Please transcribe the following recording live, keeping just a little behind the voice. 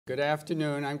Good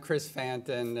afternoon. I'm Chris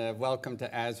Fanton. Welcome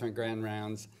to Asthma Grand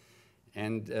Rounds.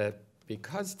 And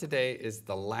because today is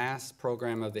the last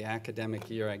program of the academic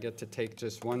year, I get to take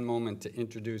just one moment to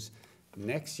introduce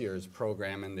next year's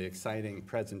program and the exciting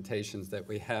presentations that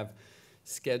we have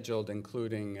scheduled,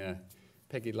 including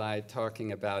Peggy Lai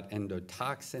talking about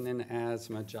endotoxin in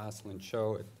asthma, Jocelyn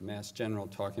Cho at Mass General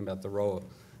talking about the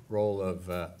role of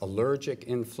allergic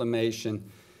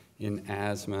inflammation in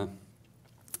asthma.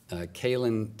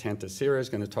 Kaylin Tantasira is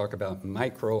going to talk about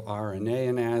microRNA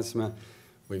in asthma.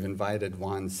 We've invited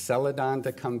Juan Celadon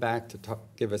to come back to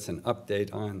give us an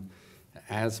update on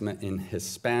asthma in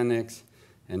Hispanics,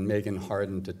 and Megan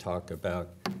Harden to talk about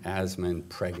asthma in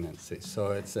pregnancy.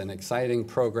 So it's an exciting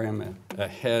program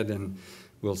ahead, and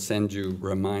we'll send you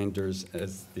reminders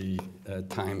as the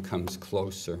time comes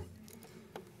closer.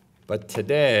 But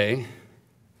today,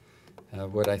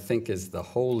 what I think is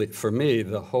for me,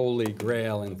 the holy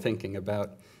grail in thinking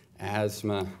about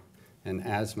asthma and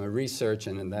asthma research,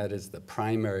 and that is the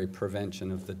primary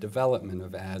prevention of the development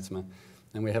of asthma.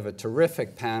 And we have a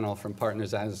terrific panel from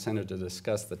Partners Asthma Center to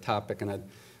discuss the topic, and I'd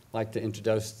like to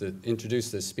introduce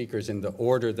the speakers in the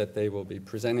order that they will be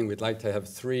presenting. We'd like to have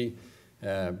three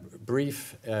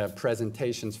brief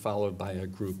presentations followed by a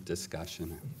group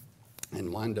discussion.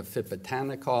 And Wanda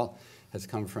Phipatanakul has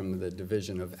come from the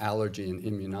Division of Allergy and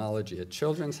Immunology at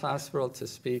Children's Hospital to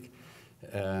speak.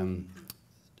 I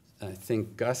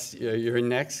think Gus, you're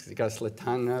next. Gus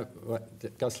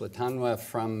Litonjua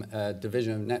from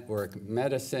Division of Network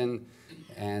Medicine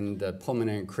and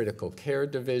Pulmonary and Critical Care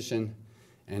Division,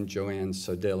 and Joanne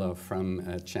Sordillo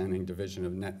from Channing Division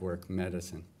of Network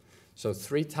Medicine. So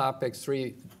three topics,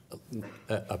 three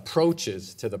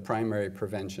approaches to the primary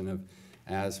prevention of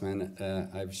asthma. And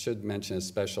I should mention a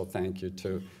special thank you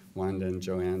to Wanda and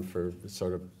Joanne for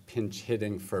sort of pinch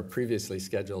hitting for previously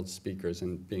scheduled speakers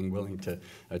and being willing to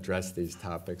address these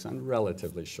topics on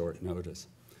relatively short notice.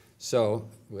 So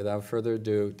without further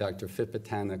ado, Dr.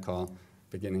 Phipatanakul,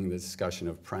 beginning the discussion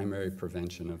of primary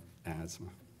prevention of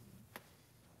asthma.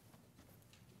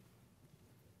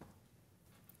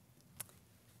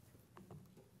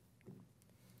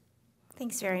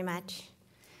 Thanks very much.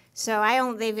 So I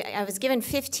was given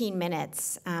 15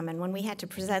 minutes, and when we had to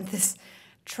present this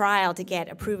trial to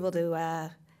get approval to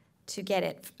get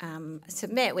it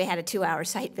submit, we had a 2-hour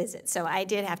site visit. So I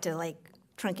did have to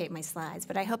truncate my slides,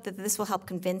 but I hope that this will help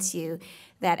convince you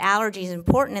that allergy is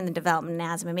important in the development of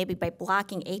asthma. Maybe by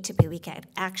blocking atopy, we can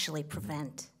actually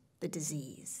prevent the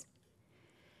disease.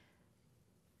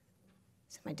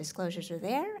 So my disclosures are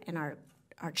there, and our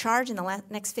charge in the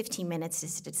next 15 minutes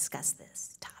is to discuss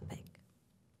this topic.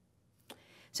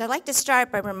 So I'd like to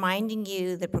start by reminding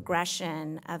you the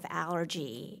progression of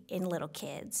allergy in little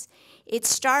kids. It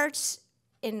starts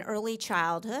in early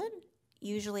childhood,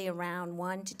 usually around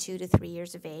 1 to 2 to 3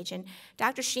 years of age. And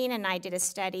Dr. Sheen and I did a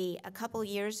study a couple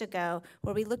years ago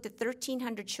where we looked at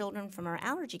 1,300 children from our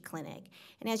allergy clinic.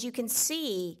 And as you can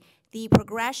see, the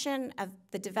progression of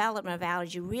the development of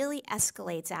allergy really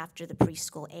escalates after the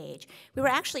preschool age. We were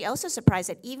actually also surprised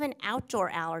that even outdoor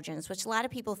allergens, which a lot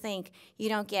of people think you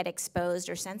don't get exposed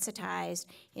or sensitized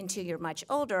until you're much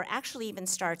older, actually even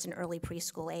starts in early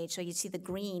preschool age. So you see the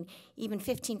green, even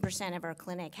 15% of our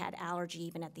clinic had allergy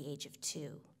even at the age of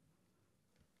 2.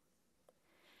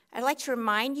 I'd like to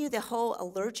remind you the whole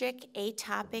allergic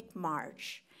atopic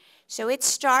march. So it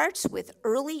starts with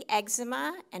early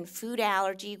eczema and food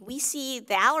allergy. We see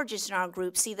the allergists in our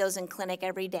group see those in clinic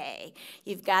every day.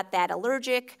 You've got that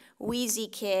allergic, wheezy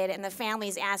kid, and the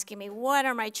family's asking me, what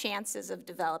are my chances of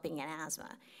developing an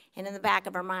asthma? And in the back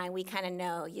of our mind, we kind of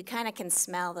know, you kind of can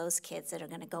smell those kids that are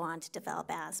going to go on to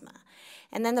develop asthma.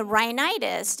 And then the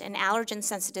rhinitis and allergen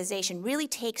sensitization really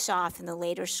takes off in the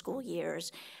later school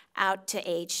years, out to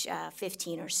age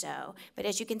 15 or so. But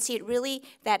as you can see,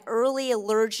 that early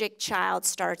allergic child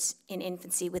starts in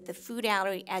infancy with the food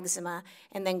allergy, eczema,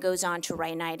 and then goes on to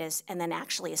rhinitis, and then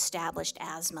actually established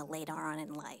asthma later on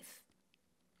in life.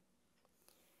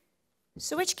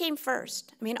 So which came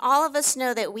first? I mean, all of us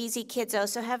know that wheezy kids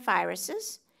also have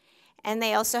viruses, and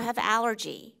they also have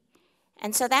allergy.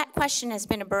 And so that question has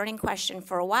been a burning question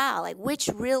for a while, which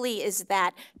really is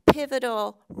that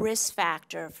pivotal risk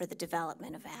factor for the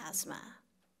development of asthma?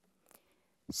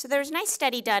 So there's a nice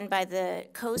study done by the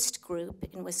Coast Group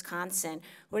in Wisconsin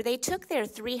where they took their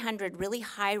 300 really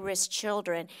high-risk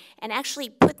children and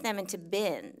actually put them into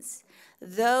bins.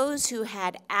 Those who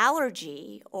had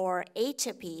allergy or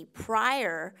atopy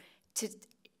prior to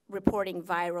reporting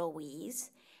viral wheeze,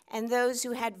 and those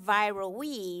who had viral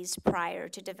wheeze prior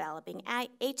to developing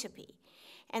atopy.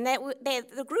 And that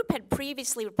the group had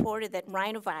previously reported that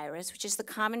rhinovirus, which is the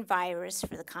common virus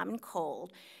for the common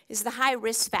cold, is the high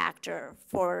risk factor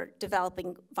for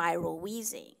developing viral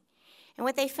wheezing. And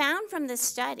what they found from this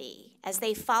study, as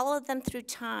they followed them through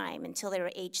time until they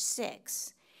were age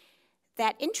 6,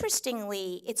 that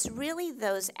interestingly, it's really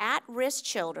those at-risk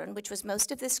children, which was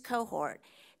most of this cohort,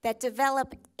 that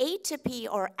develop atopy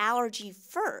or allergy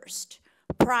first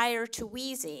prior to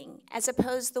wheezing, as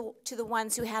opposed to the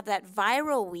ones who have that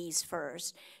viral wheeze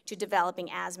first to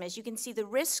developing asthma. As you can see, the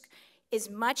risk is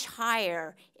much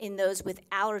higher in those with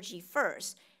allergy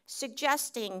first,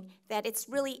 suggesting that it's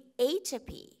really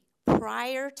atopy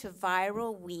prior to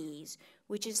viral wheeze,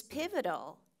 which is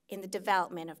pivotal in the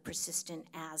development of persistent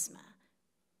asthma.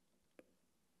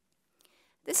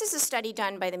 This is a study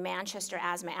done by the Manchester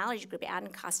Asthma Allergy Group.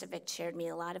 Adam Kostovic shared me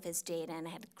a lot of his data, and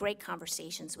I had great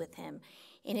conversations with him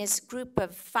in his group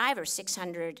of 500 or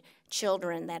 600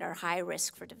 children that are high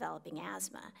risk for developing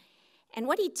asthma. And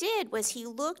what he did was he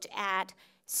looked at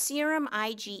serum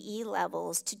IgE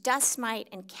levels to dust mite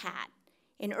and cat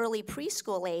in early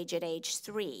preschool age at age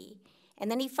 3.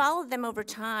 And then he followed them over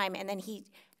time, and then he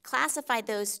classified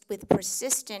those with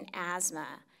persistent asthma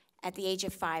at the age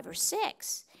of 5 or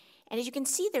 6. And as you can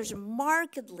see, there's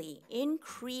markedly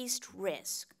increased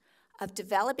risk of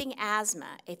developing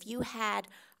asthma if you had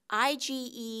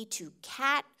IgE to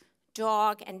cat,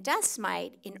 dog, and dust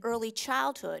mite in early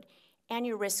childhood and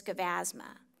your risk of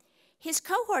asthma. His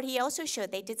cohort, he also showed,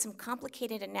 they did some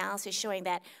complicated analysis showing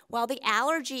that while the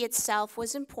allergy itself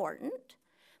was important,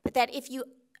 but that if you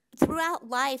throughout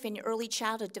life in early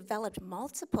childhood developed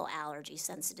multiple allergy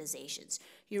sensitizations,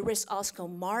 your risk also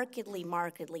markedly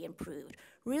improved,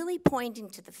 really pointing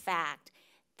to the fact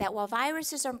that while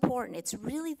viruses are important, it's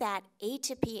really that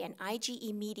atopy and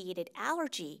IgE-mediated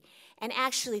allergy and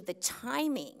actually the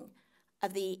timing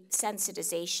of the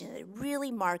sensitization that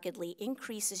really markedly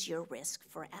increases your risk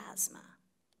for asthma.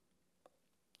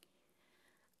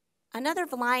 Another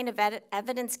line of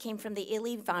evidence came from the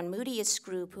Illy von Moodius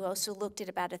group, who also looked at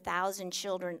about 1,000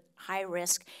 children high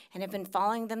risk and have been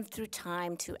following them through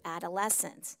time to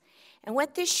adolescence. And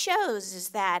what this shows is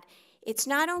that it's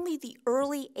not only the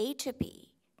early atopy,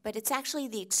 but it's actually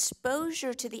the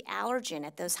exposure to the allergen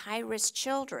at those high-risk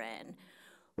children,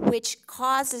 which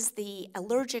causes the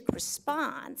allergic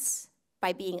response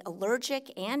by being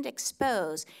allergic and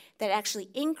exposed that actually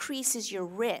increases your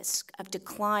risk of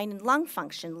decline in lung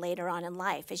function later on in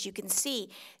life. As you can see,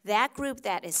 that group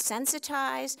that is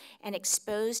sensitized and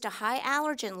exposed to high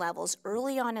allergen levels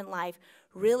early on in life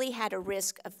really had a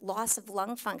risk of loss of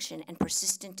lung function and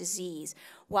persistent disease,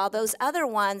 while those other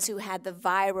ones who had the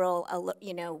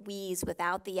viral, wheeze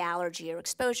without the allergy or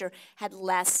exposure had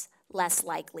less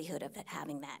likelihood of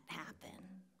having that happen.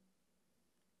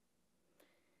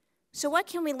 So what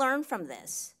can we learn from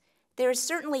this? There is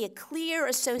certainly a clear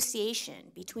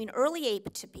association between early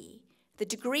atopy, the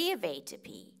degree of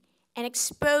atopy, and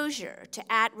exposure to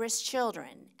at-risk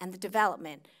children and the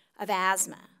development of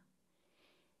asthma.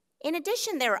 In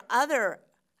addition, there are other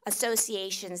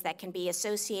associations that can be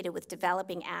associated with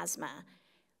developing asthma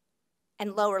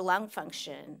and lower lung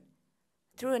function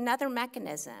through another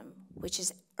mechanism, which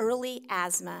is early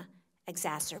asthma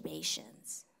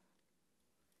exacerbations.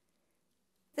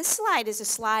 This slide is a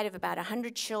slide of about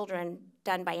 100 children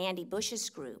done by Andy Bush's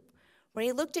group, where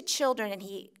he looked at children and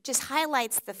he just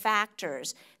highlights the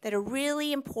factors that are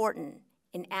really important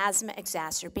in asthma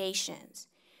exacerbations.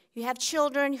 You have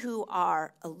children who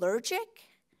are allergic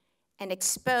and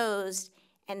exposed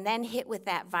and then hit with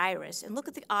that virus. And look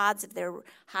at the odds of their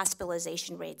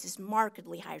hospitalization rates is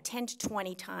markedly higher, 10 to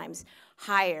 20 times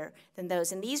higher than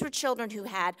those. And these were children who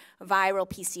had viral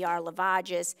PCR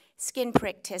lavages, skin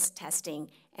prick testing,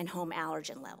 and home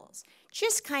allergen levels.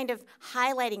 Just kind of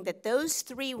highlighting that those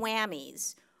three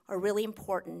whammies are really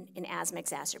important in asthma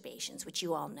exacerbations, which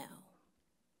you all know.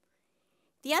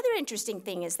 The other interesting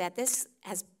thing is that this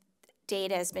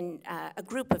data has been a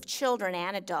group of children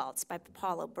and adults by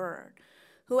Paulo Byrne,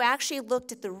 who actually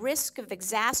looked at the risk of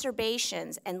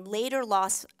exacerbations and later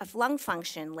loss of lung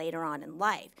function later on in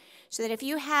life. So that if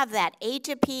you have that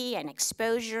atopy and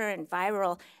exposure and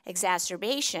viral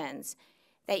exacerbations,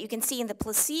 that you can see in the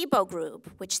placebo group,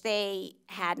 which they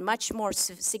had much more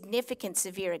significant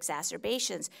severe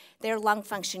exacerbations, their lung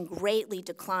function greatly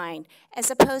declined,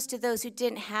 as opposed to those who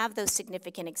didn't have those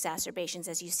significant exacerbations,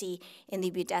 as you see in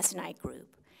the budesonide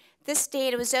group. This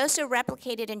data was also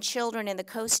replicated in children in the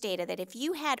COAST data that if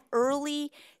you had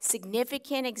early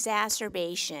significant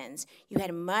exacerbations, you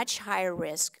had a much higher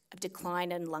risk of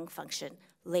decline in lung function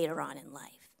later on in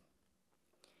life.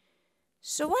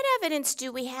 So what evidence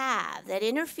do we have that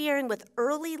interfering with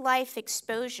early life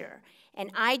exposure an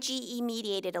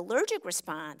IgE-mediated allergic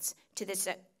response to this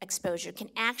exposure can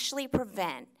actually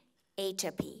prevent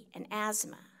atopy and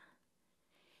asthma.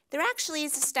 There actually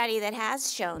is a study that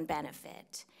has shown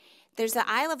benefit. There's the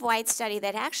Isle of Wight study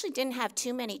that actually didn't have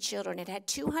too many children. It had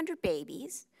 200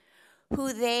 babies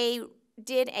who they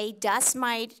did a dust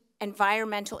mite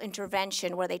environmental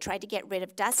intervention where they tried to get rid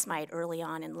of dust mite early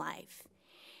on in life.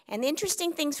 And the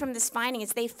interesting things from this finding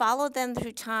is they followed them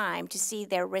through time to see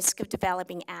their risk of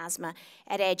developing asthma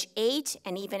at age 8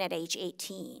 and even at age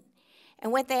 18.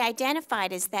 And what they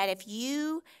identified is that if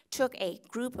you took a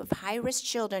group of high-risk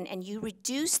children and you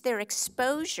reduced their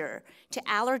exposure to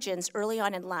allergens early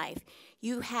on in life,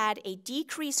 you had a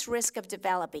decreased risk of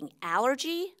developing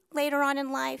allergy later on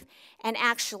in life and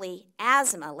actually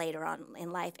asthma later on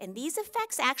in life. And these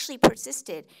effects actually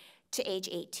persisted to age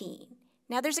 18.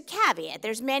 Now, there's a caveat.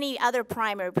 There's many other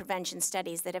primary prevention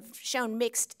studies that have shown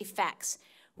mixed effects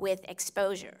with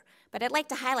exposure. But I'd like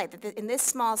to highlight that in this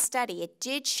small study, it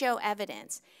did show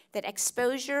evidence that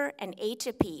exposure and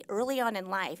atopy early on in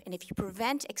life, and if you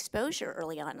prevent exposure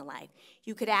early on in life,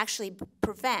 you could actually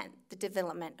prevent the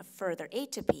development of further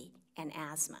atopy and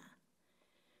asthma.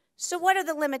 So what are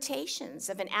the limitations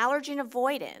of an allergen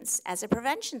avoidance as a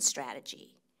prevention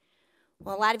strategy?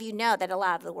 Well, a lot of you know that a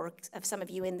lot of the work of some of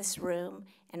you in this room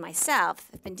and myself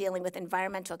have been dealing with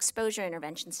environmental exposure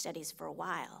intervention studies for a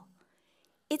while.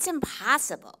 It's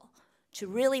impossible to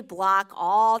really block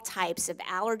all types of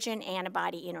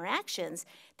allergen-antibody interactions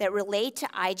that relate to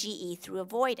IgE through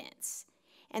avoidance.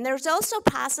 And there's also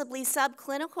possibly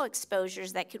subclinical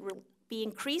exposures that could be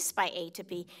increased by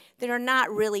atopy that are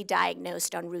not really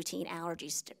diagnosed on routine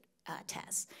allergy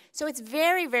tests. So it's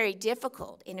very, very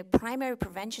difficult in a primary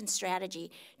prevention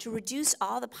strategy to reduce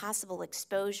all the possible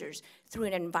exposures through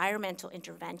an environmental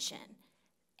intervention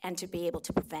and to be able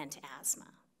to prevent asthma.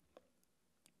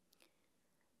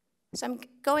 So I'm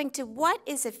going to what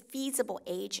is a feasible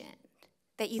agent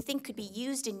that you think could be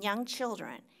used in young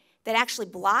children that actually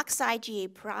blocks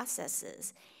IgE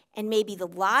processes and may be the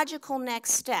logical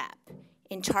next step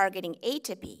in targeting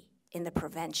atopy in the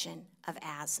prevention of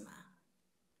asthma.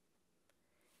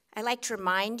 I'd like to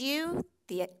remind you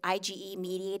the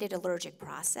IgE-mediated allergic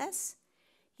process.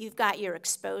 You've got your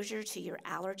exposure to your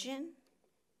allergen,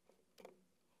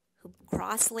 who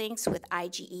cross-links with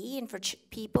IgE, and for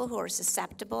people who are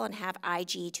susceptible and have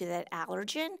IgE to that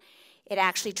allergen, it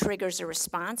actually triggers a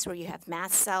response where you have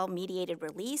mast cell-mediated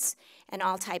release and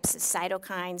all types of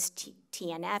cytokines,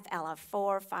 TNF,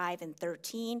 LF4, 5, and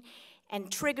 13,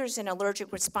 and triggers an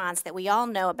allergic response that we all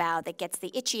know about that gets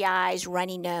the itchy eyes,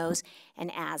 runny nose,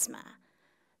 and asthma.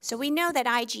 So we know that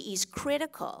IgE is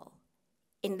critical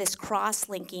in this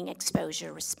cross-linking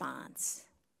exposure response.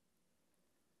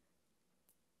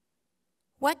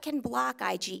 What can block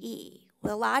IgE?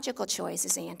 Well, the logical choice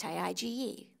is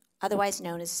anti-IgE, otherwise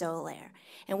known as Xolair.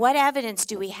 And what evidence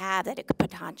do we have that it could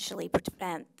potentially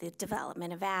prevent the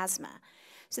development of asthma?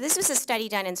 So this was a study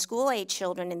done in school-age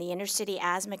children in the Inner-City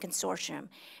Asthma Consortium.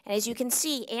 And as you can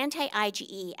see,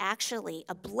 anti-IgE actually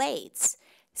ablates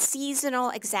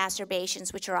seasonal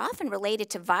exacerbations, which are often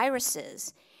related to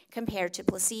viruses, compared to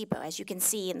placebo. As you can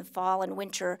see in the fall and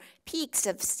winter peaks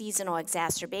of seasonal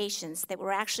exacerbations that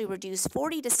were actually reduced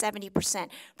 40 to 70%,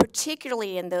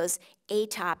 particularly in those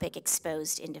atopic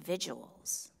exposed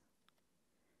individuals.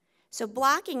 So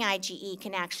blocking IgE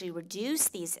can actually reduce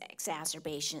these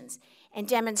exacerbations and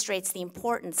demonstrates the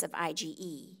importance of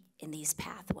IgE in these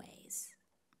pathways.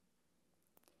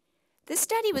 This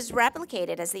study was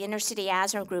replicated as the Inner-City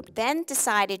Asthma Group then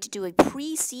decided to do a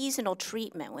pre-seasonal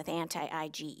treatment with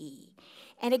anti-IgE.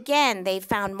 And again, they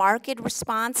found marked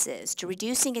responses to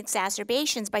reducing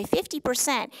exacerbations by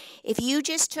 50% if you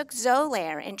just took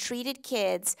Xolair and treated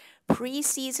kids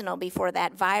pre-seasonal before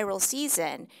that viral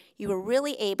season. You were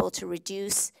really able to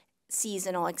reduce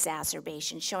seasonal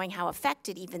exacerbations, showing how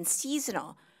effective even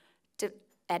seasonal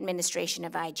administration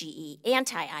of IgE,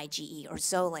 anti-IgE or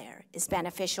Xolair, is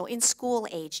beneficial in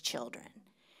school-age children.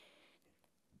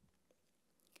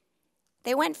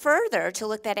 They went further to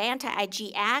look that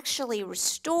anti-IgE actually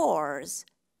restores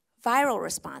viral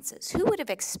responses. Who would have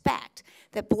expected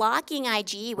that blocking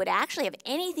IgE would actually have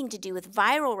anything to do with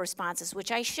viral responses,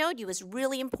 which I showed you is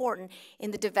really important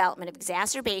in the development of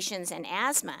exacerbations and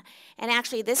asthma. And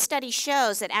actually this study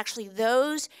shows that actually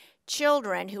those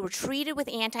children who were treated with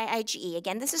anti-IgE,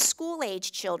 again, this is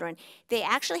school-age children, they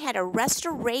actually had a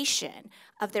restoration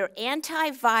of their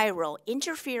antiviral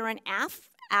interferon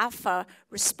alpha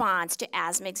response to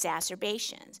asthma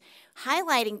exacerbations,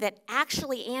 highlighting that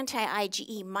actually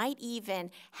anti-IgE might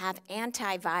even have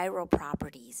antiviral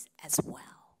properties as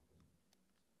well.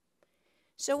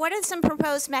 So what are some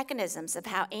proposed mechanisms of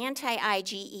how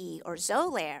anti-IgE or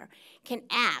Xolair can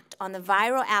act on the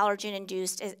viral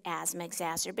allergen-induced asthma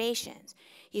exacerbations?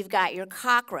 You've got your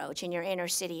cockroach in your inner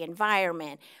city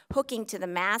environment hooking to the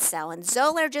mast cell, and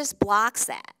Xolair just blocks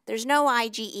that. There's no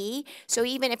IgE, so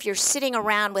even if you're sitting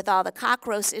around with all the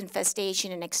cockroach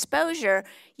infestation and exposure,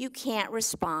 you can't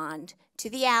respond to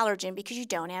the allergen because you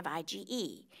don't have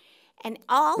IgE. And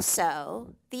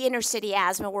also, the inner city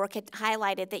asthma work had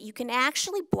highlighted that you can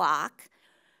actually block,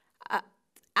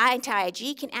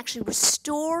 anti-IgE can actually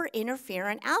restore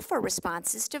interferon alpha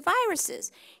responses to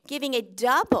viruses, giving a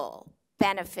double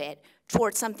benefit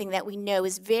towards something that we know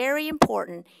is very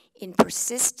important in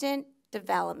persistent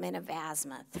development of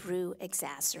asthma through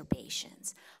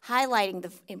exacerbations, highlighting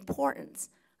the importance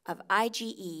of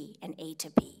IgE and A to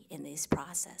B in these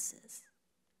processes.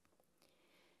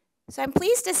 So I'm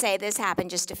pleased to say this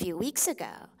happened just a few weeks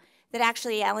ago, that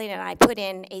actually Elliot and I put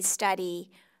in a study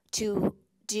to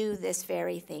do this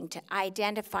very thing, to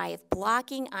identify if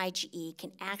blocking IgE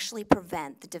can actually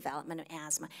prevent the development of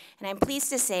asthma. And I'm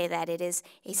pleased to say that it is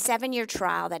a 7-year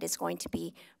trial that is going to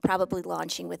be probably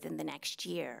launching within the next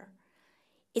year.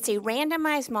 It's a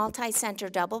randomized, multi-center,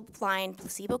 double-blind,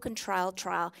 placebo-controlled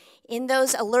trial in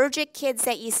those allergic kids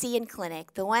that you see in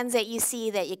clinic, the ones that you see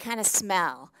that you kind of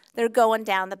smell. They're going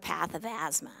down the path of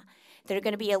asthma. They're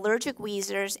going to be allergic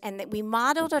wheezers, and that we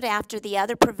modeled it after the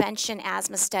other prevention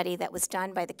asthma study that was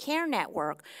done by the CARE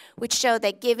Network, which showed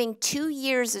that giving 2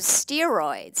 years of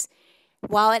steroids,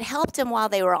 while it helped them while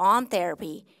they were on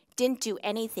therapy, didn't do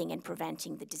anything in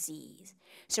preventing the disease.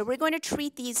 So we're going to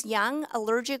treat these young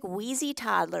allergic wheezy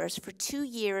toddlers for 2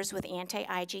 years with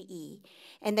anti-IgE,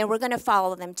 and then we're going to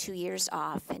follow them 2 years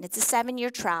off. And it's a 7-year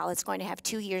trial. It's going to have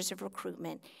 2 years of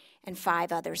recruitment and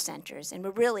 5 other centers. And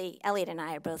we're really, Elliot and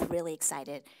I are both really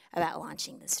excited about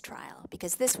launching this trial,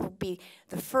 because this will be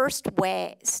the first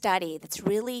study that's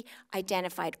really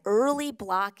identified early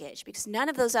blockage, because none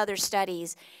of those other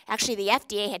studies, actually the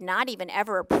FDA had not even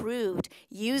ever approved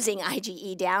using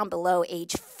IgE down below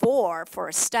age 4 for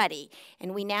a study.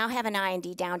 And we now have an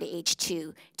IND down to age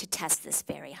 2 to test this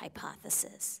very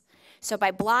hypothesis. So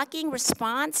by blocking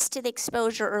response to the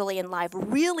exposure early in life,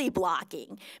 really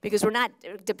blocking, because we're not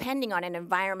depending on an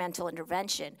environmental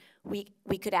intervention, we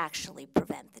could actually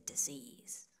prevent the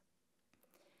disease.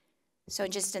 So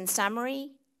just in summary,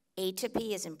 A to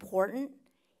B is important.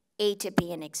 A to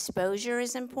B in exposure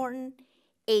is important.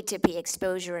 A to B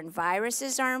exposure in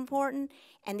viruses are important.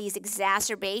 And these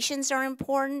exacerbations are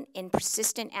important in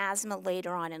persistent asthma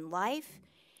later on in life.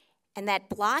 And that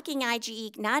blocking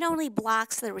IgE not only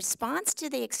blocks the response to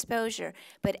the exposure,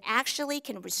 but actually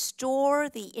can restore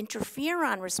the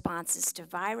interferon responses to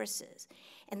viruses.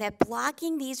 And that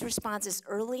blocking these responses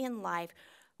early in life,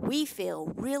 we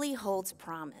feel really holds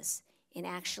promise in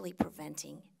actually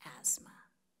preventing asthma.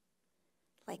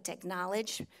 I'd like to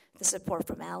acknowledge the support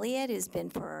from Elliot, who's been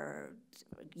for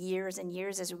years and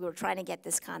years as we were trying to get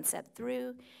this concept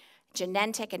through.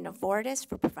 Genentech and Novartis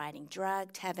for providing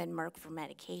drugs, Teva and Merck for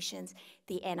medications,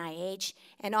 the NIH,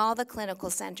 and all the clinical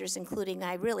centers, including,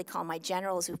 I really call my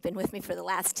generals who've been with me for the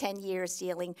last 10 years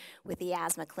dealing with the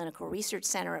Asthma Clinical Research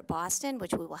Center at Boston,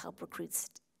 which we will help recruit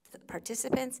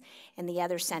participants, and the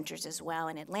other centers as well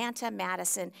in Atlanta,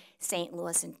 Madison, St.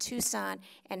 Louis, and Tucson,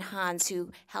 and Hans,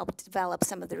 who helped develop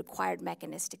some of the required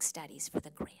mechanistic studies for the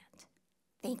grant.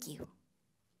 Thank you.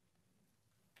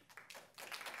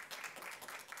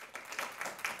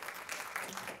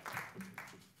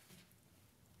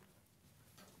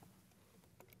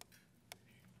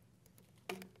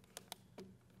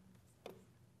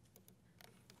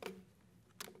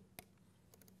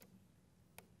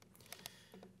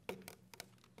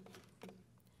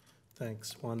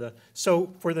 Thanks, Wanda.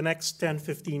 So for the next 10,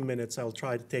 15 minutes, I'll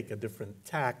try to take a different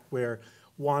tack where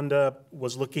Wanda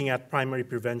was looking at primary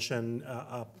prevention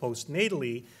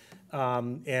postnatally,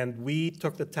 and we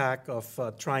took the tack of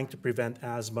trying to prevent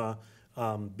asthma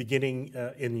beginning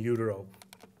in utero.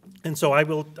 And so I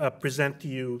will present to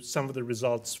you some of the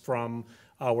results from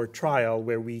our trial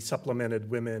where we supplemented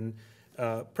women,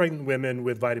 pregnant women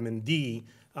with vitamin D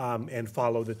and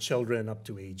follow the children up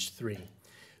to age 3.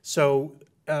 So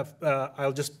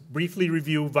I'll just briefly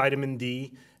review vitamin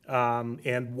D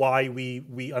and why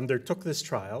we undertook this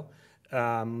trial,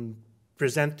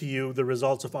 present to you the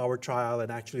results of our trial, and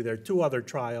actually there are 2 other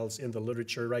trials in the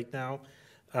literature right now,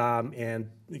 and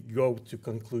go to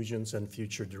conclusions and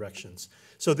future directions.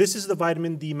 So this is the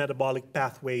vitamin D metabolic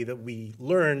pathway that we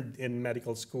learned in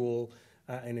medical school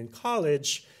and in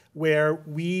college, where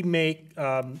we make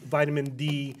vitamin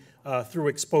D through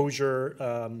exposure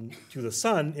to the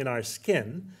sun in our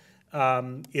skin.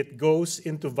 it goes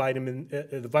into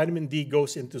the vitamin D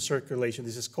goes into circulation.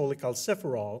 This is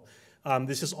cholecalciferol.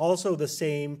 This is also the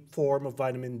same form of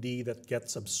vitamin D that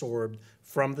gets absorbed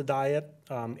from the diet,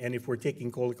 and if we're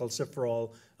taking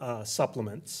cholecalciferol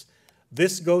supplements.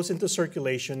 This goes into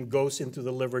circulation, goes into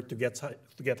the liver to get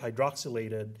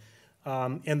hydroxylated,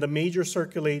 and the major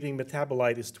circulating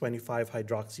metabolite is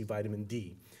 25-hydroxyvitamin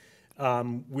D.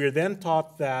 We're then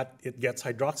taught that it gets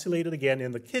hydroxylated again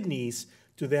in the kidneys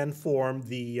to then form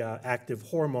the active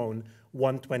hormone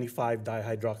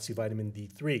 1,25-dihydroxyvitamin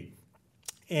D3.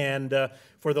 And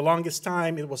for the longest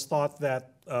time, it was thought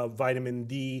that vitamin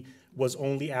D was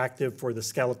only active for the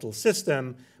skeletal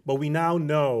system, but we now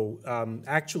know,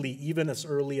 actually, even as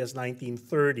early as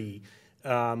 1930,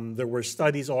 there were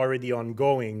studies already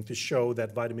ongoing to show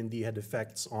that vitamin D had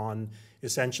effects on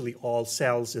essentially all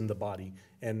cells in the body.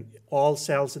 And all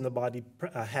cells in the body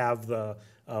have the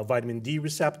vitamin D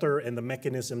receptor and the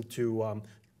mechanism to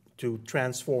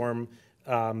transform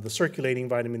the circulating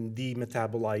vitamin D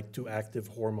metabolite to active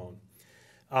hormone.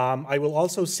 I will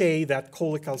also say that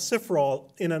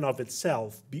cholecalciferol in and of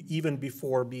itself, even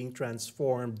before being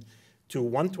transformed to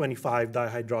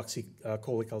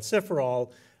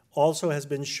 1,25-dihydroxycholecalciferol, also has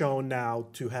been shown now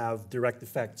to have direct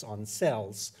effects on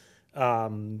cells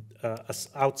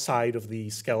outside of the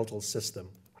skeletal system.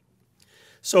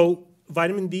 So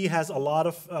vitamin D has a lot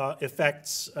of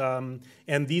effects,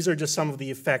 and these are just some of the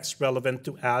effects relevant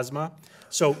to asthma.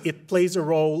 So it plays a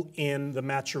role in the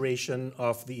maturation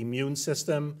of the immune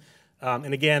system.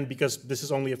 And again, because this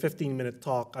is only a 15-minute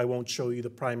talk, I won't show you the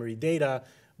primary data,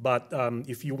 but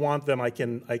if you want them, I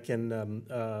can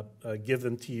give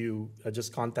them to you.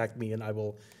 Just contact me and I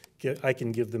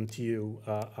can give them to you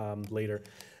later.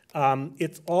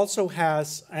 It also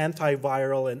has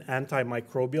antiviral and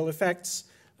antimicrobial effects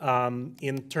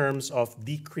in terms of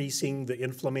decreasing the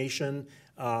inflammation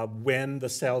when the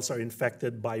cells are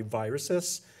infected by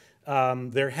viruses.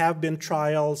 There have been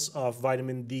trials of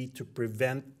vitamin D to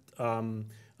prevent viral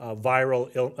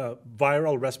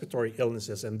respiratory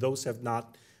illnesses, and those have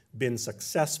not been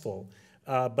successful.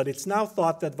 But it's now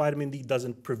thought that vitamin D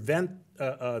doesn't prevent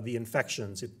the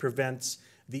infections. It prevents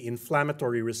the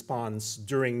inflammatory response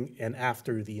during and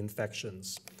after the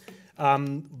infections.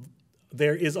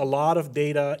 There is a lot of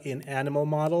data in animal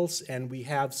models, and we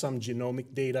have some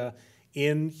genomic data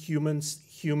in human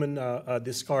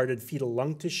discarded fetal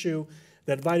lung tissue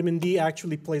that vitamin D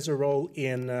actually plays a role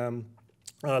in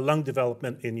lung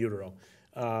development in utero.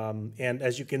 And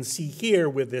as you can see here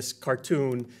with this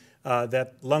cartoon,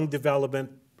 that lung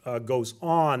development goes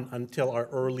on until our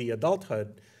early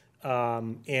adulthood.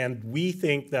 And we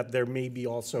think that there may be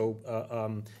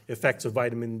also effects of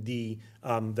vitamin D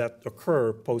that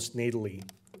occur postnatally.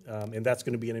 And that's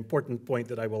going to be an important point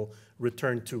that I will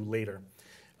return to later.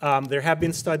 There have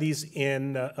been studies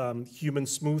in human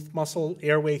smooth muscle,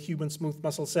 airway human smooth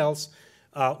muscle cells,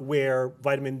 where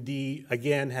vitamin D,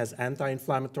 again, has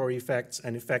anti-inflammatory effects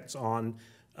and effects on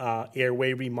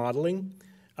airway remodeling.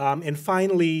 And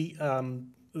finally,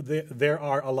 there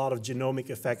are a lot of genomic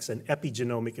effects and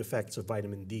epigenomic effects of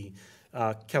vitamin D.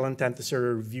 Kellen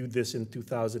Tantasera reviewed this in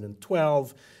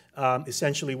 2012.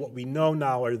 Essentially, what we know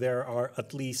now are there are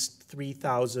at least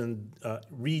 3,000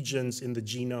 regions in the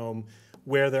genome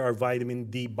where there are vitamin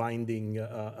D binding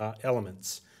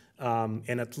elements,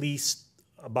 and at least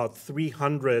about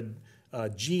 300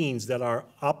 genes that are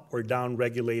up or down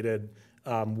regulated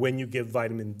when you give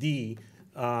vitamin D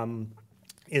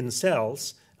in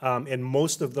cells. And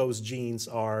most of those genes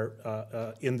are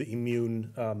in the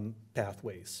immune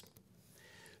pathways.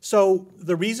 So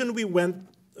the reason we went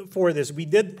for this, we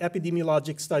did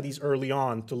epidemiologic studies early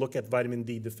on to look at vitamin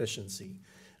D deficiency.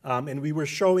 And we were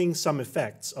showing some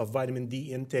effects of vitamin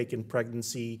D intake in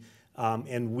pregnancy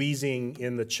and wheezing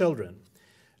in the children.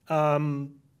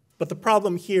 But the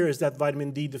problem here is that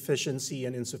vitamin D deficiency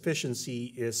and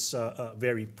insufficiency is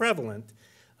very prevalent.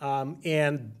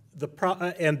 And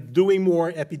doing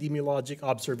more epidemiologic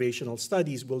observational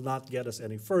studies will not get us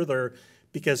any further,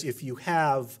 because if you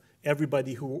have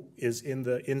everybody who is in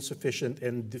the insufficient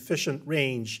and deficient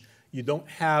range, you don't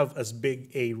have as big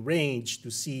a range to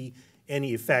see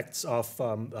any effects of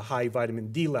the high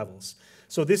vitamin D levels.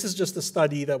 So this is just a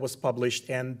study that was published,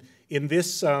 and in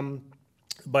this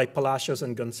by Palacios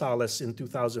and Gonzalez in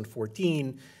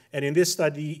 2014, and in this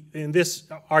study, in this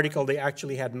article, they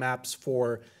actually had maps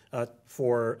for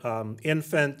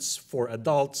infants, for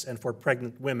adults, and for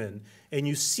pregnant women. And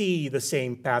you see the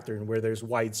same pattern where there's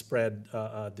widespread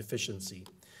deficiency.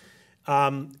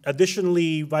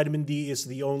 Additionally, vitamin D is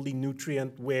the only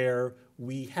nutrient where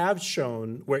we have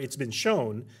shown, where it's been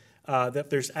shown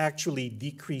that there's actually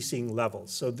decreasing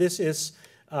levels. So this is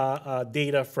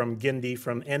data from Gindi,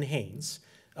 from N. Haynes,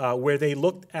 where they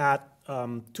looked at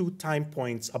 2 time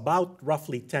points about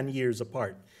roughly 10 years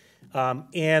apart.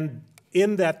 And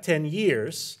in that 10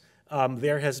 years,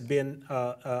 there has been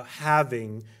a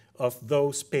halving of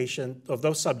those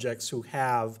subjects who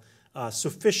have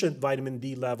sufficient vitamin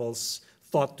D levels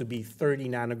thought to be 30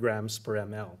 nanograms per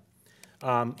ml.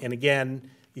 And again,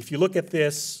 if you look at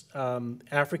this,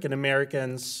 African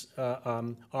Americans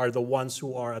are the ones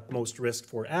who are at most risk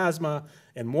for asthma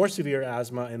and more severe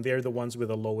asthma, and they're the ones with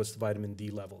the lowest vitamin D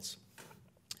levels.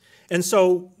 And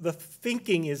so the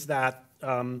thinking is that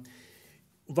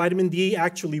vitamin D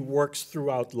actually works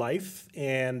throughout life,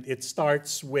 and it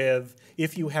starts with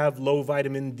if you have low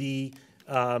vitamin D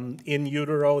in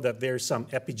utero, that there's some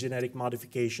epigenetic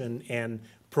modification and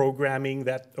programming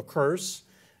that occurs.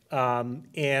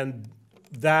 And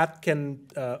that can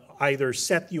either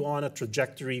set you on a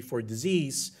trajectory for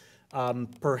disease.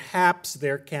 Perhaps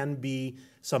there can be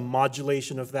some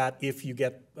modulation of that if you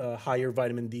get higher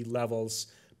vitamin D levels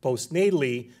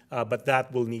postnatally, but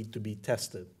that will need to be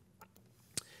tested.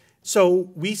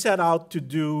 So we set out to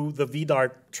do the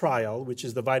VDART trial, which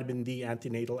is the vitamin D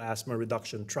antenatal asthma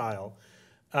reduction trial.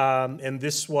 And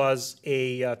this was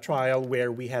a trial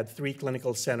where we had 3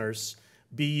 clinical centers,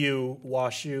 BU,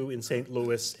 WashU in St.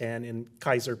 Louis, and in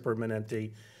Kaiser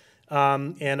Permanente.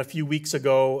 And a few weeks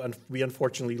ago, we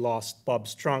unfortunately lost Bob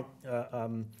Strunk,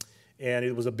 and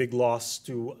it was a big loss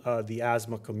to the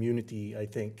asthma community, I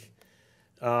think.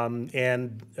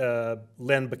 And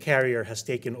Len Beccarrier has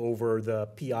taken over the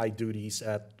PI duties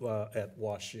at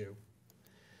WashU.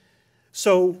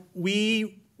 So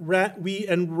we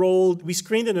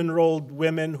screened and enrolled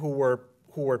women who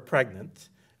were pregnant.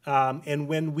 And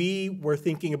when we were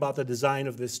thinking about the design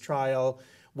of this trial,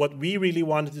 what we really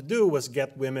wanted to do was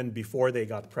get women before they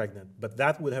got pregnant. But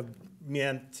that would have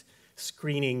meant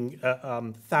screening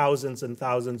thousands and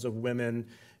thousands of women,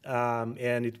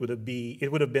 and it would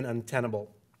have been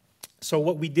untenable. So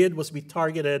what we did was we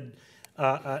targeted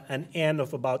an N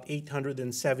of about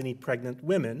 870 pregnant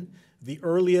women. The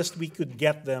earliest we could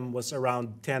get them was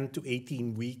around 10 to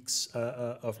 18 weeks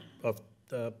of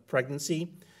pregnancy.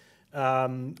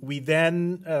 We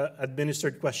then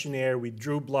administered questionnaire, we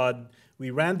drew blood, we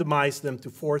randomized them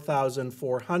to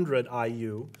 4,400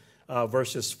 IU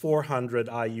versus 400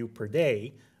 IU per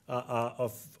day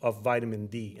of vitamin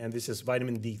D, and this is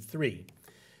vitamin D3.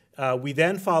 We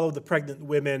then followed the pregnant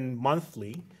women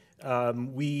monthly.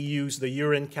 We used the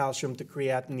urine calcium to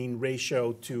creatinine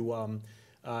ratio to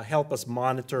help us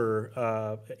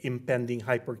monitor impending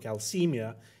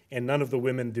hypercalcemia, and none of the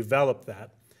women developed that.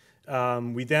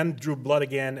 We then drew blood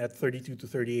again at 32 to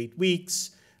 38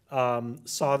 weeks,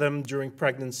 saw them during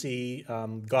pregnancy,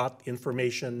 got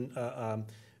information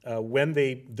when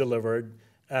they delivered,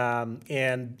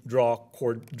 and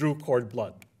drew cord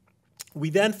blood. We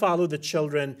then followed the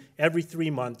children every 3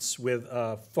 months with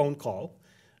a phone call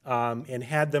and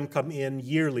had them come in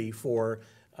yearly for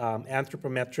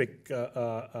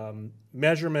anthropometric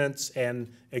measurements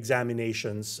and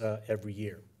examinations every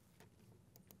year.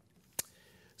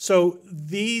 So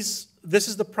this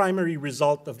is the primary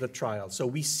result of the trial. So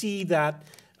we see that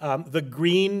the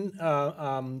green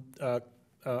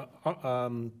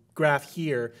graph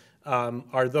here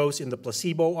are those in the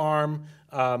placebo arm.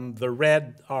 The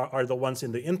red are the ones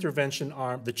in the intervention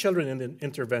arm, the children in the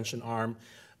intervention arm.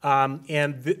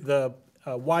 And the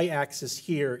y-axis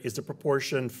here is the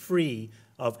proportion free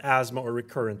of asthma or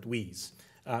recurrent wheeze.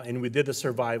 And we did a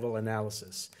survival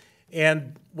analysis.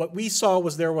 And what we saw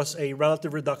was there was a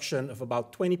relative reduction of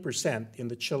about 20% in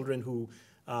the children who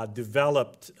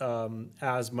developed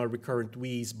asthma recurrent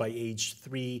wheeze by age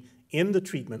 3 in the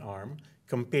treatment arm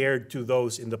compared to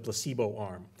those in the placebo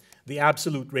arm. The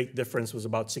absolute rate difference was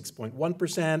about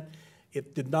 6.1%.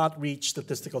 It did not reach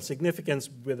statistical significance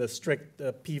with a strict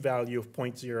p-value of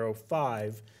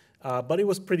 0.05, but it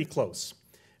was pretty close.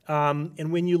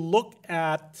 And when you look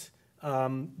at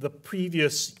the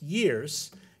previous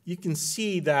years, you can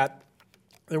see that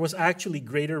there was actually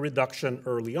greater reduction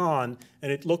early on,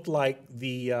 and it looked like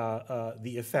the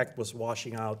effect was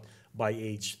washing out by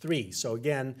age 3. So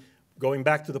again, going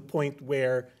back to the point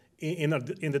where in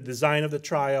the design of the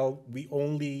trial, we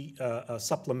only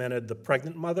supplemented the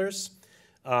pregnant mothers.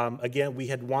 Again, we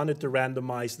had wanted to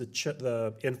randomize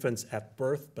the infants at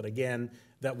birth, but again,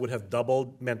 that would have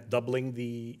meant doubling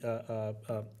the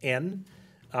N.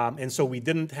 And so we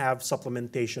didn't have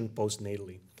supplementation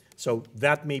postnatally. So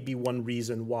that may be one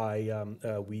reason why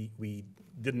we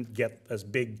didn't get as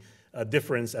big a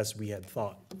difference as we had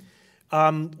thought.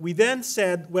 We then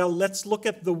said, well, let's look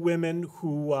at the women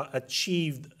who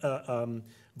achieved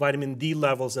vitamin D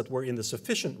levels that were in the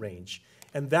sufficient range.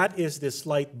 and that is this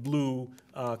light blue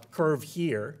curve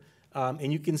here.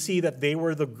 And you can see that they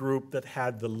were the group that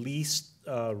had the least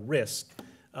risk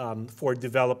for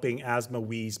developing asthma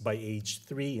wheeze by age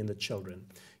 3 in the children,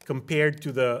 compared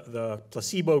to the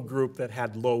placebo group that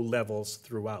had low levels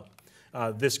throughout.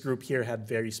 This group here had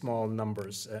very small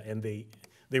numbers, and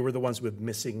they were the ones with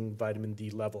missing vitamin D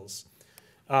levels.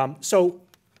 So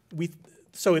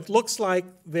it looks like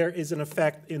there is an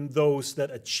effect in those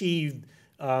that achieved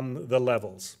the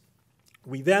levels.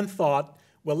 We then thought,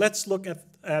 well, let's look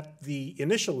at the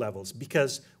initial levels,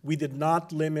 because we did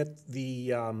not limit the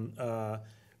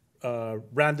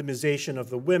randomization of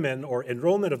the women or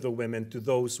enrollment of the women to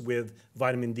those with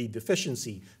vitamin D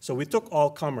deficiency. So we took all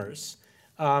comers.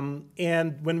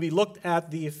 And when we looked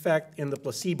at the effect in the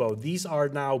placebo, these are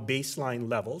now baseline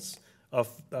levels of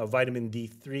vitamin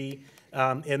D3,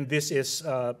 and this is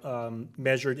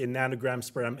measured in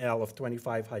nanograms per ml of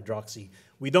 25-hydroxy.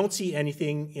 We don't see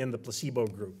anything in the placebo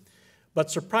group. But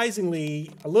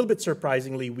surprisingly, a little bit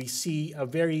surprisingly, we see a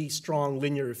very strong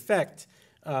linear effect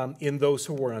in those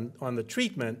who were on the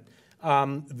treatment.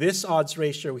 This odds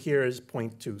ratio here is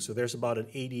 0.2, so there's about an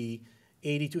 80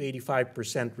 to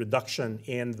 85% reduction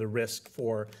in the risk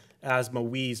for asthma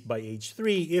wheeze by age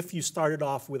 3 if you started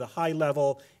off with a high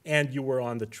level and you were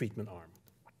on the treatment arm.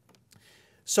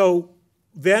 So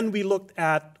then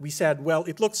we said, well,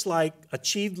 it looks like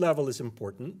achieved level is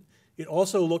important. It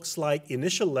also looks like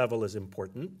initial level is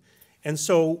important. And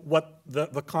so what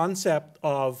the concept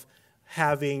of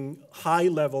having high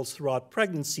levels throughout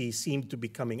pregnancy seemed to be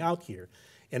coming out here.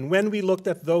 And when we looked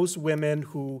at those women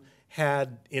who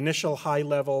had initial high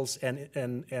levels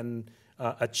and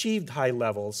achieved high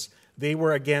levels, they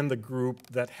were again the group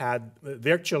that had,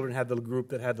 their children had the group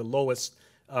that had the lowest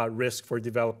risk for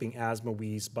developing asthma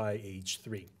wheeze by age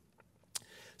 3.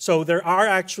 So there are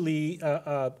actually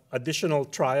additional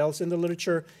trials in the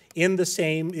literature. In the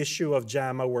same issue of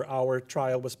JAMA where our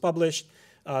trial was published,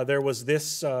 there was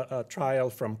this trial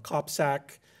from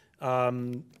COPSAC.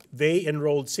 They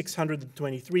enrolled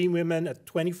 623 women at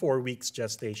 24 weeks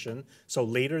gestation, so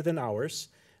later than ours.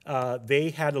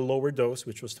 They had a lower dose,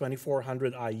 which was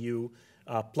 2,400 IU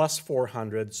plus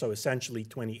 400, so essentially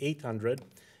 2,800,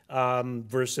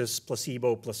 versus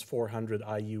placebo plus 400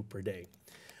 IU per day.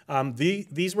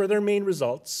 These were their main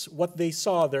results. What they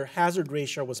saw, their hazard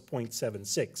ratio was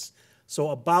 0.76,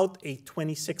 so about a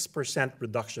 26%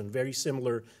 reduction, very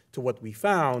similar to what we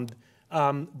found,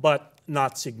 but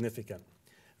not significant.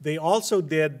 They also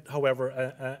did, however,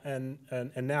 an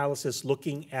analysis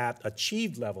looking at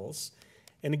achieved levels.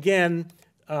 And again,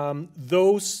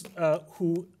 those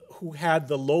who had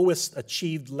the lowest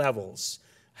achieved levels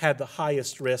had the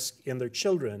highest risk in their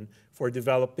children for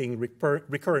developing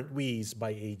recurrent wheeze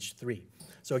by age 3.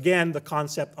 So again, the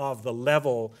concept of the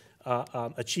level,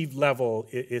 achieved level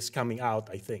is coming out,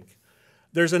 I think.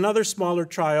 There's another smaller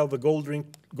trial, the Gold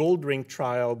Ring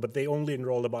trial, but they only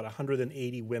enrolled about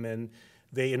 180 women.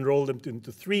 They enrolled them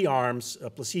into 3 arms, a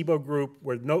placebo group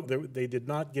where they did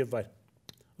not give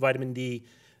vitamin D,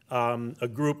 a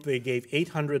group they gave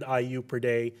 800 IU per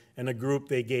day, and a group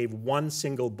they gave 1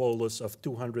 single bolus of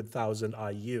 200,000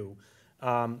 IU.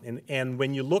 And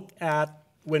when you look at,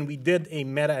 when we did a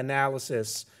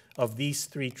meta-analysis of these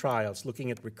 3 trials,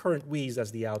 looking at recurrent wheeze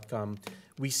as the outcome,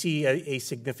 we see a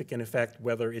significant effect,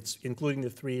 whether it's including the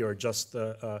 3 or just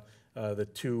the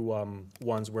 2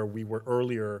 ones where we were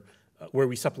earlier, where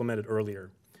we supplemented earlier.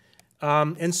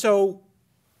 And so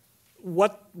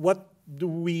what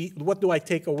do I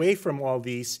take away from all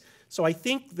these? So I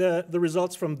think the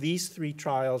results from these 3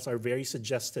 trials are very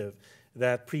suggestive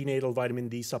that prenatal vitamin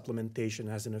D supplementation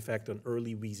has an effect on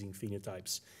early wheezing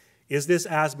phenotypes. Is this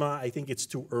asthma? I think it's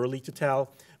too early to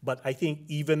tell, but I think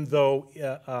even though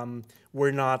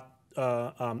we're not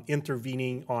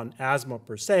intervening on asthma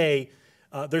per se,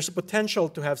 there's a potential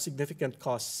to have significant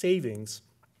cost savings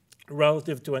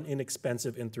relative to an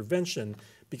inexpensive intervention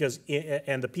because,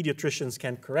 and the pediatricians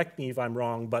can correct me if I'm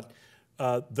wrong, but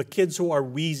the kids who are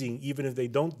wheezing, even if they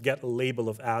don't get a label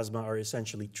of asthma, are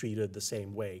essentially treated the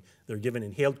same way. They're given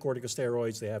inhaled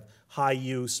corticosteroids. They have high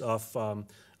use of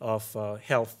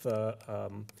health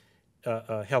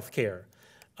care.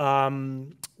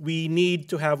 We need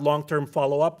to have long-term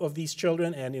follow-up of these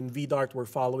children, and in VDART, we're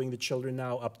following the children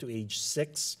now up to age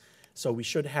 6. So we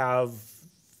should have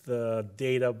the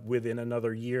data within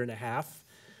another year and a half.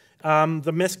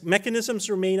 The mechanisms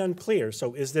remain unclear.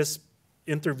 So is this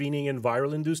intervening in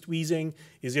viral-induced wheezing?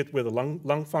 Is it with a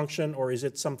lung function, or is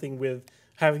it something with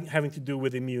having to do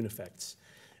with immune effects?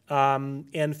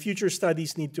 And future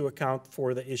studies need to account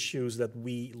for the issues that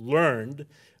we learned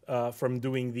from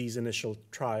doing these initial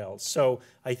trials. So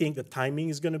I think the timing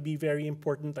is going to be very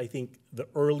important. I think the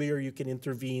earlier you can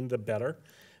intervene, the better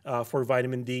for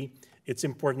vitamin D. It's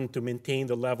important to maintain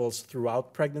the levels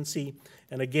throughout pregnancy.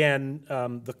 And again,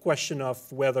 the question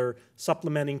of whether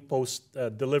supplementing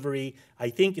post-delivery, I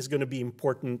think is going to be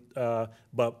important,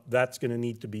 but that's going to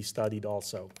need to be studied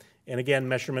also. And again,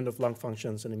 measurement of lung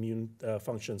functions and immune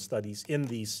function studies in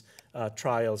these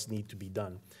trials need to be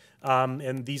done.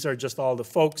 And these are just all the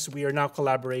folks. We are now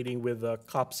collaborating with the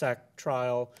COPSAC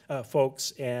trial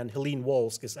folks, and Helene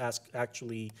Wolsk is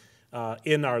actually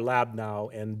in our lab now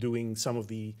and doing some of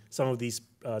these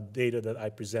data that I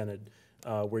presented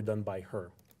were done by her.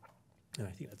 And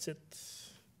I think that's it.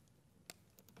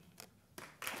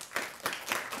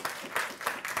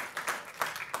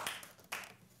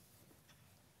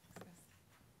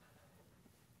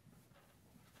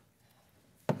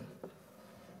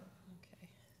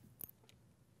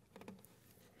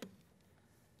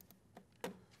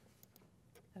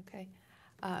 Okay.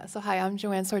 So hi, I'm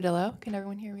Joanne Sordillo. Can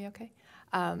everyone hear me okay?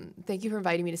 Thank you for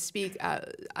inviting me to speak.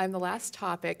 I'm the last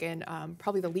topic and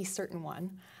probably the least certain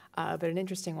one, but an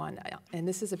interesting one. And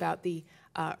this is about the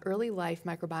early life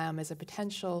microbiome as a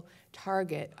potential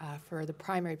target for the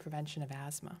primary prevention of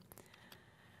asthma.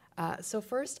 So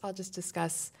first, I'll just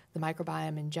discuss the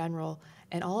microbiome in general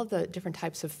and all of the different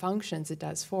types of functions it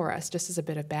does for us, just as a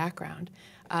bit of background.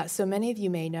 So many of you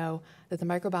may know that the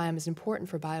microbiome is important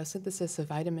for biosynthesis of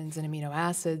vitamins and amino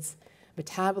acids,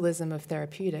 metabolism of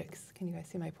therapeutics. Can you guys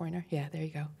see my pointer? Yeah, there you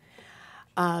go.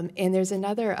 And there's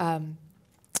another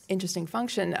interesting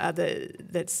function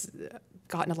that's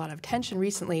gotten a lot of attention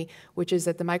recently, which is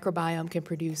that the microbiome can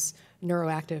produce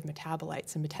neuroactive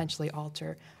metabolites and potentially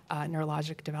alter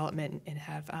neurologic development and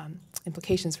have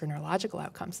implications for neurological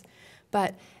outcomes.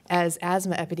 But as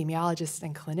asthma epidemiologists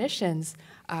and clinicians,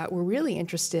 we're really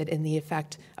interested in the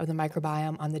effect of the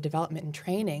microbiome on the development and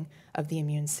training of the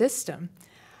immune system.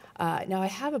 Now, I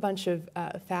have a bunch of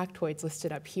factoids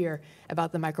listed up here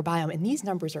about the microbiome, and these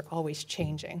numbers are always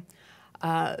changing.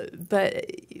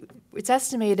 But it's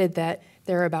estimated that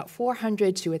there are about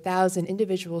 400 to 1,000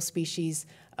 individual species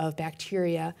of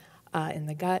bacteria in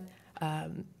the gut,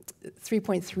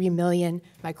 3.3 million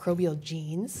microbial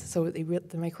genes, so the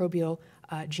microbial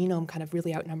genome kind of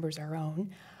really outnumbers our own.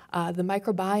 The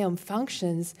microbiome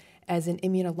functions as an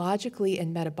immunologically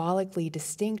and metabolically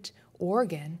distinct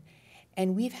organ,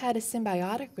 and we've had a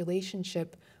symbiotic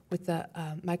relationship with the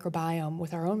microbiome,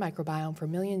 with our own microbiome, for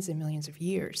millions and millions of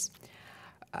years.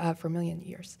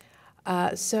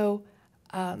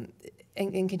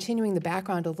 In continuing the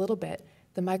background a little bit,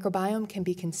 the microbiome can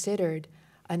be considered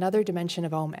another dimension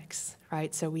of omics,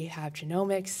 right? So we have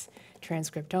genomics,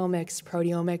 transcriptomics,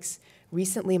 proteomics.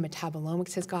 Recently,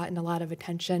 metabolomics has gotten a lot of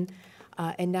attention,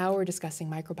 and now we're discussing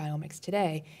microbiomics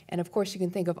today. And of course, you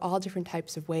can think of all different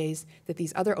types of ways that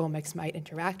these other omics might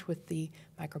interact with the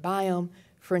microbiome.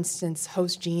 For instance,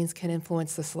 host genes can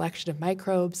influence the selection of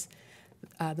microbes.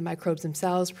 The microbes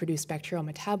themselves produce bacterial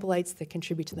metabolites that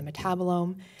contribute to the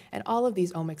metabolome, and all of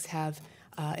these omics have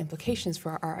implications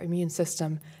for our immune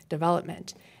system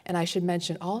development. And I should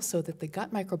mention also that the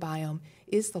gut microbiome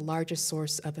is the largest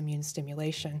source of immune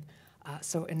stimulation,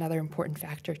 so another important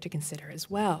factor to consider as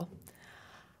well.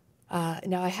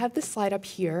 Now I have this slide up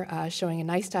here showing a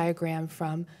nice diagram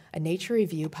from a Nature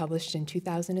review published in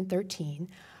 2013.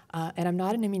 And I'm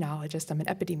not an immunologist, I'm an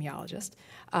epidemiologist,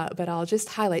 but I'll just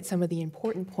highlight some of the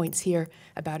important points here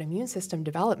about immune system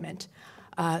development.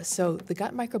 So the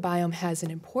gut microbiome has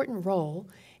an important role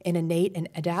in innate and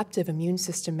adaptive immune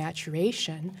system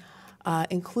maturation,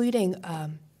 including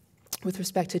with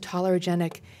respect to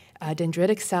tolerogenic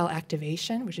dendritic cell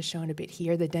activation, which is shown a bit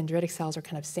here. The dendritic cells are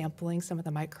kind of sampling some of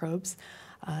the microbes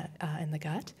in the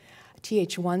gut.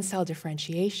 Th1 cell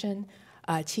differentiation,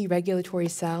 T regulatory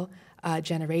cell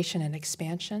generation and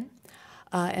expansion.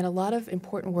 And a lot of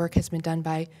important work has been done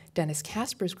by Dennis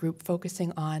Kasper's group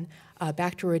focusing on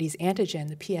Bacteroides antigen,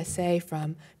 the PSA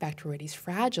from Bacteroides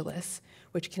fragilis,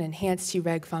 which can enhance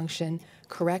Treg function,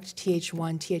 correct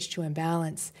Th1, Th2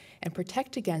 imbalance, and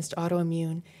protect against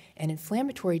autoimmune and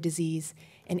inflammatory disease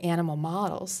in animal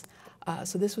models.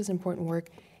 So this was important work.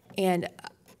 And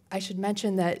I should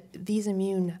mention that these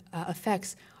immune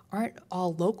effects aren't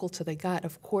all local to the gut.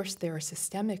 Of course, there are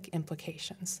systemic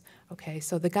implications, okay?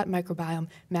 So the gut microbiome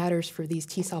matters for these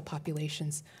T-cell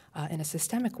populations in a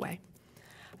systemic way.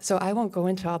 So I won't go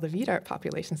into all the VDART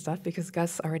population stuff because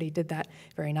Gus already did that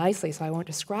very nicely, so I won't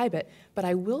describe it. But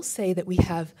I will say that we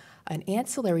have an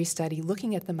ancillary study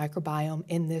looking at the microbiome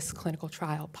in this clinical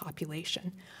trial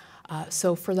population.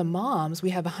 So for the moms, we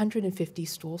have 150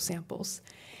 stool samples.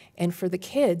 And for the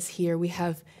kids here, we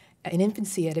have in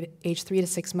infancy at age 3 to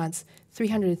 6 months,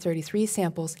 333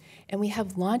 samples, and we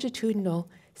have longitudinal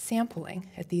sampling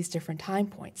at these different time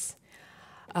points.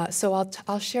 So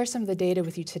I'll share some of the data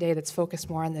with you today that's focused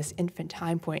more on this infant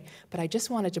time point, but I just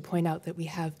wanted to point out that we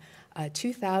have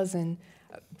 2,000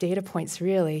 data points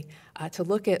really to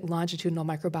look at longitudinal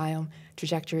microbiome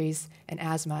trajectories and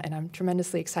asthma, and I'm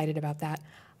tremendously excited about that.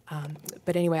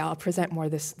 But anyway, I'll present more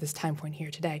this time point here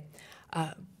today.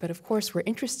 But of course, we're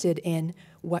interested in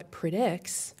what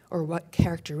predicts or what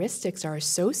characteristics are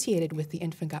associated with the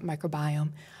infant gut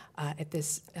microbiome at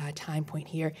this time point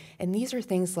here. And these are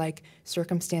things like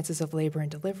circumstances of labor and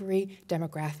delivery,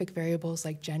 demographic variables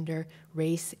like gender,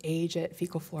 race, age at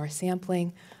fecal flora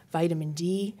sampling, vitamin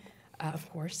D, of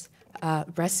course,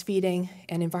 breastfeeding,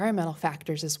 and environmental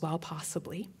factors as well,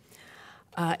 possibly.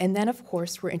 And then, of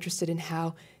course, we're interested in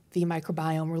how the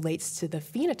microbiome relates to the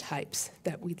phenotypes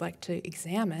that we'd like to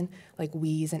examine, like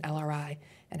wheeze and LRI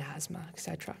and asthma, et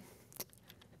cetera.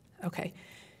 Okay,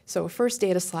 so first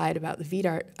data slide about the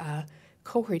VDART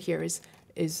cohort here is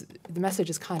the message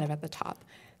is kind of at the top.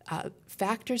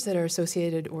 Factors that are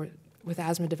associated with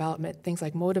asthma development, things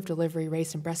like mode of delivery,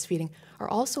 race, and breastfeeding, are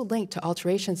also linked to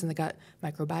alterations in the gut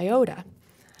microbiota.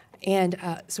 And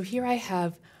so here I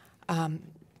have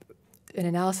an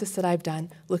analysis that I've done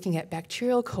looking at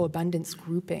bacterial coabundance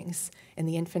groupings in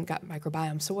the infant gut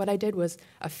microbiome. So what I did was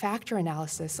a factor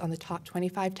analysis on the top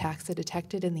 25 taxa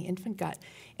detected in the infant gut,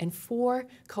 and 4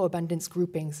 coabundance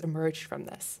groupings emerged from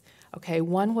this. Okay,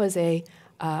 one was a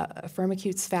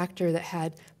Firmicutes factor that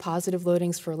had positive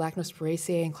loadings for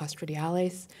Lactospiraceae and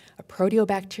Clostridiales, a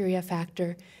proteobacteria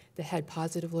factor that had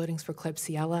positive loadings for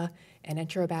Klebsiella and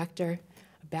Enterobacter,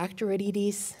 a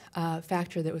Bacteroidetes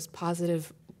factor that was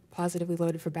positively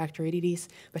loaded for Bacteroidetes,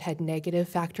 but had negative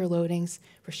factor loadings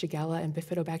for Shigella and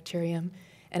Bifidobacterium,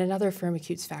 and another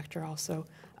Firmicutes factor also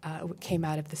came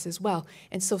out of this as well.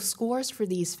 And so scores for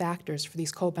these factors, for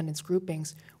these coabundance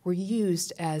groupings, were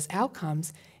used as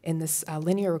outcomes in this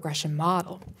linear regression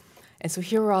model. And so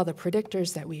here are all the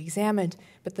predictors that we examined,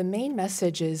 but the main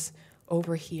message is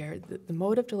over here. The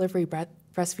mode of delivery,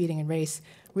 breastfeeding, and race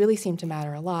really seem to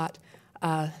matter a lot.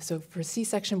 So for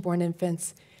C-section-born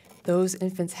infants, those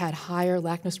infants had higher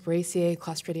Lactospiraceae,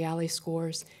 Clostridiales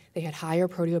scores. They had higher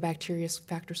proteobacteria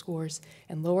factor scores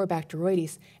and lower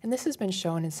Bacteroides. And this has been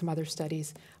shown in some other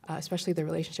studies, especially the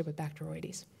relationship with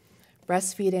Bacteroides.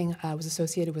 Breastfeeding was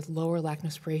associated with lower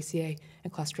Lactospiraceae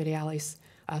and Clostridiales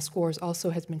scores,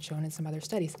 also has been shown in some other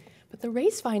studies. But the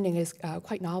race finding is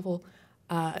quite novel.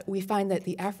 We find that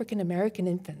the African American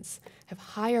infants have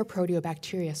higher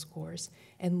proteobacteria scores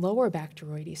and lower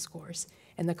Bacteroides scores.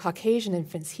 And the Caucasian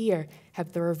infants here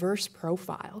have the reverse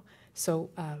profile.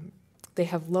 So they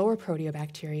have lower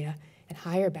proteobacteria and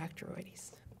higher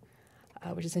Bacteroides,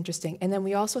 which is interesting. And then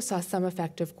we also saw some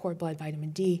effect of cord blood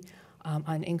vitamin D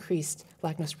on increased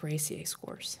Lactospiraceae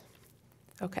scores.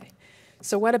 Okay,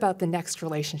 so what about the next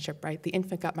relationship, right? The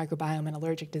infant gut microbiome and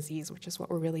allergic disease, which is what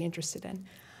we're really interested in.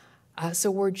 So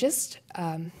we're just,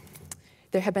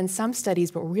 there have been some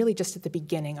studies, but we're really just at the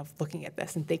beginning of looking at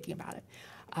this and thinking about it.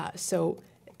 So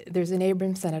there's an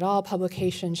Abramson et al.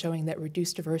 Publication showing that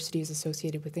reduced diversity is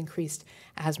associated with increased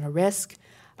asthma risk.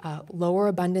 Lower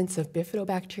abundance of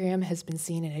bifidobacterium has been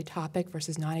seen in atopic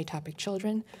versus non-atopic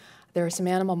children. There are some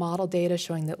animal model data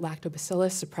showing that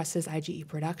lactobacillus suppresses IgE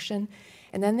production.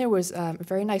 And then there was a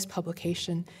very nice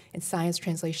publication in Science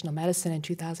Translational Medicine in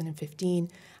 2015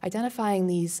 identifying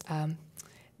these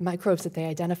microbes that they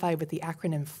identified with the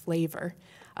acronym FLAVOR.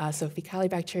 So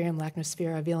Faecalibacterium,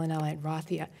 Lachnosphaera, Villanella, and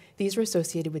Rothia. These were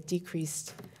associated with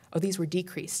decreased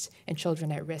in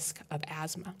children at risk of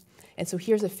asthma. And so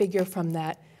here's a figure from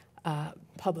that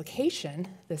publication,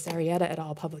 this Arrieta et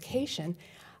al. Publication.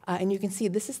 And you can see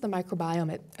this is the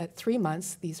microbiome at 3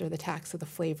 months. These are the taxa, the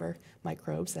flavor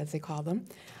microbes, as they call them,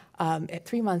 at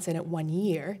 3 months and at 1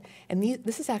 year. And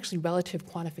this is actually relative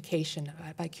quantification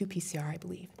by qPCR, I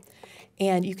believe.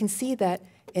 And you can see that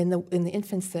in the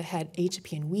infants that had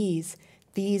atopy and wheeze,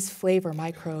 these flavor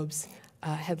microbes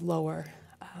had were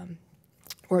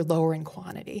lower in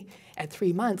quantity at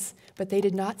 3 months, but they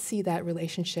did not see that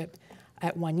relationship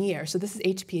at 1 year. So this is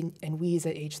atopy and wheeze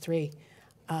at age 3.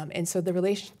 And so the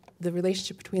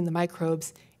relationship between the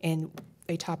microbes and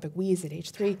atopic wheeze at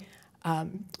age 3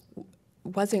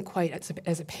 wasn't quite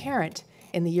as apparent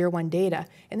in the year 1 data.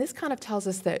 And this kind of tells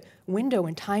us that window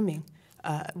and timing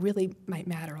really might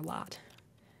matter a lot,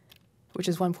 which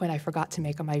is one point I forgot to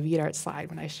make on my VDART slide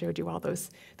when I showed you all those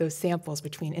samples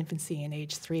between infancy and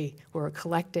age 3 where we're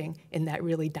collecting in that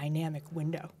really dynamic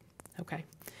window. Okay.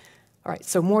 All right,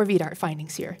 so more VDART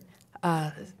findings here.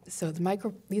 So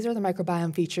these are the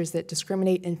microbiome features that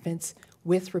discriminate infants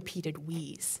with repeated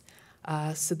wheeze.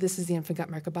 So this is the infant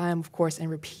gut microbiome, of course, and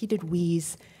repeated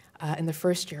wheeze in the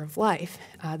first year of life.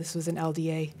 This was an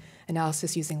LDA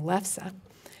analysis using LEFSA.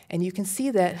 And you can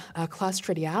see that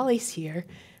Clostridiales here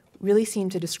really seem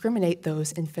to discriminate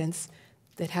those infants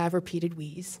that have repeated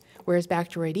wheeze, whereas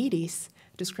Bacteroidetes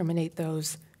discriminate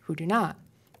those who do not.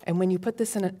 And when you put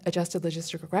this in an adjusted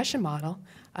logistic regression model,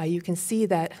 you can see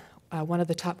that one of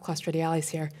the top Clostridiales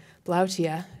here,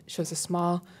 Blautia, shows a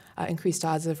small increased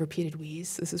odds of repeated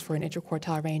wheeze. This is for an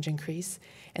interquartile range increase.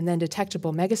 And then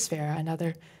detectable Megasphaera,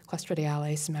 another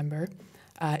Clostridiales member,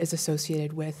 is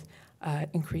associated with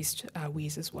increased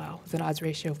wheeze as well, with an odds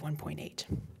ratio of 1.8.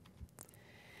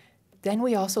 Then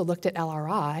we also looked at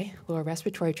LRI, lower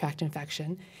respiratory tract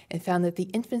infection, and found that the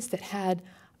infants that had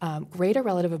greater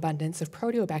relative abundance of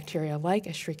proteobacteria like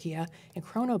Escherichia and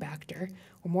Chronobacter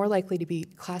were more likely to be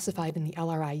classified in the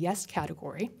LRI yes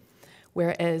category,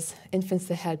 whereas infants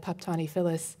that had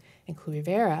Paptonophilus and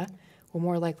Cluivera were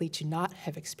more likely to not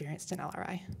have experienced an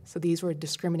LRI. So these were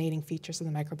discriminating features of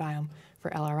the microbiome for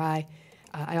LRI.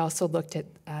 I also looked at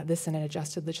this in an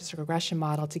adjusted logistic regression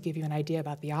model to give you an idea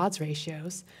about the odds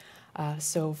ratios.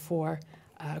 So for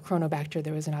Chronobacter,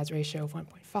 there was an odds ratio of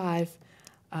 1.5,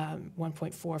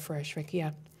 1.4 for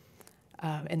Escherichia,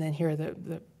 and then here are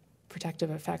the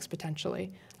protective effects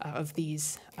potentially of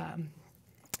these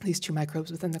two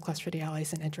microbes within the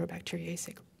Clostridiales and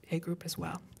Enterobacteriaceae group as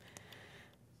well.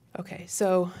 Okay,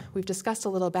 so we've discussed a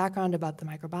little background about the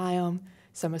microbiome,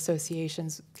 some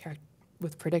associations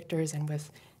with predictors and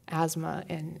with asthma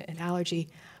and allergy,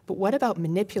 but what about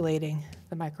manipulating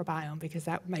the microbiome? Because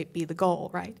that might be the goal,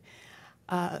 right?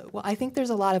 Well, I think there's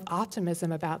a lot of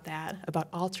optimism about that, about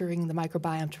altering the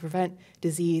microbiome to prevent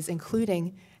disease,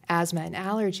 including asthma and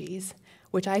allergies,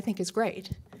 which I think is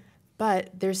great. But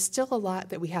there's still a lot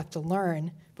that we have to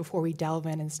learn before we delve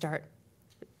in and start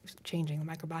changing the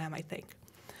microbiome, I think.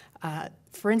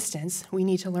 For instance, we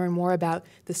need to learn more about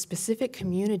the specific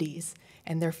communities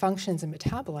and their functions and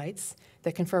metabolites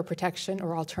that confer protection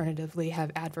or alternatively have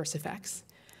adverse effects.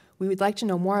 We would like to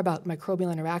know more about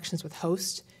microbial interactions with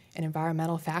host and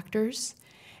environmental factors.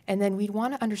 And then we'd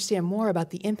want to understand more about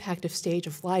the impact of stage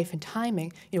of life and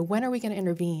timing. You know, when are we going to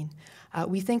intervene?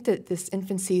 We think that this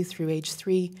infancy through age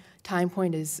 3 time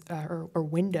point is, or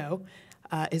window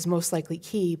is most likely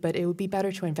key, but it would be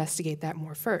better to investigate that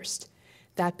more first.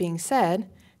 That being said,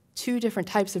 2 different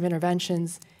types of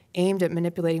interventions aimed at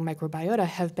manipulating microbiota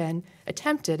have been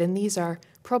attempted, and these are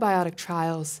probiotic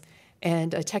trials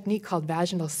and a technique called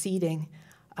vaginal seeding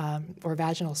or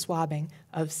vaginal swabbing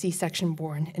of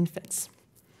C-section-born infants.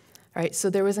 All right, so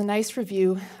there was a nice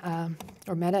review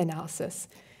or meta-analysis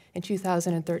in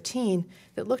 2013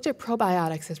 that looked at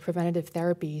probiotics as preventative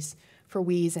therapies for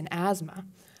wheeze and asthma.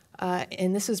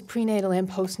 And this is prenatal and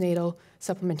postnatal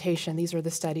supplementation. These are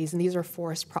the studies, and these are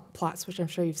forest plots, which I'm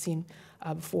sure you've seen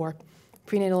before.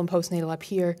 Prenatal and postnatal up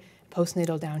here,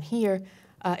 postnatal down here.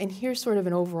 And here's sort of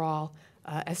an overall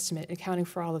estimate accounting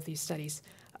for all of these studies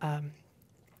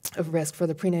of risk for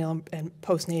the prenatal and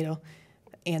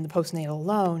the postnatal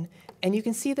alone. And you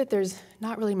can see that there's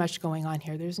not really much going on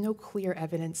here. There's no clear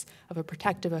evidence of a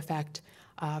protective effect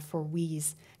for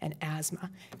wheeze and asthma.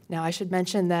 Now, I should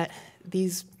mention that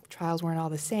these trials weren't all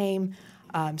the same.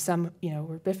 Some,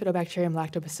 were bifidobacterium,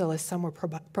 lactobacillus. Some were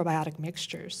probiotic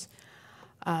mixtures.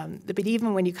 But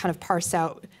even when you kind of parse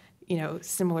out,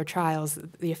 similar trials,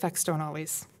 the effects don't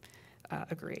always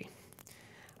agree.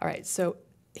 All right, so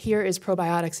here is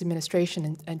probiotics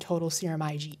administration and total serum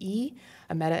IgE,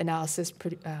 a meta-analysis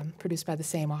produced by the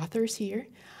same authors here.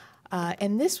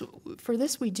 And for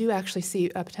this, we do actually see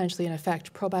potentially an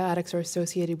effect. Probiotics are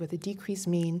associated with a decreased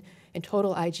mean in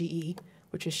total IgE,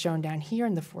 which is shown down here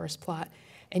in the forest plot.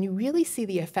 And you really see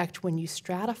the effect when you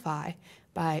stratify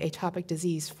by atopic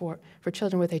disease. For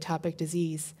children with atopic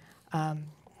disease,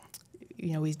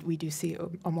 we do see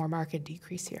a more marked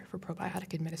decrease here for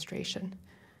probiotic administration.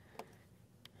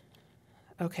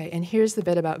 Okay, and here's the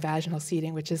bit about vaginal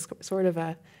seeding, which is sort of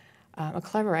a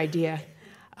clever idea.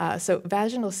 So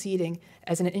vaginal seeding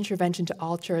as an intervention to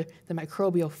alter the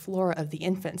microbial flora of the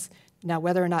infants. Now,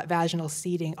 whether or not vaginal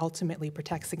seeding ultimately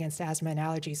protects against asthma and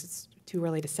allergies, it's too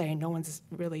early to say, and no one's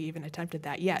really even attempted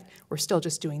that yet. We're still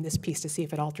just doing this piece to see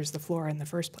if it alters the flora in the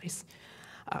first place,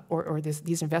 or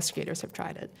these investigators have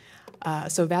tried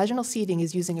it. So vaginal seeding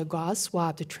is using a gauze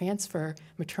swab to transfer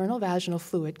maternal vaginal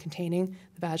fluid containing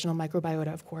the vaginal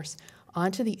microbiota, of course,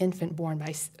 onto the infant born by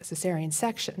cesarean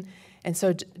section. And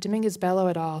so Dominguez-Bello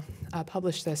et al.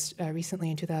 Published this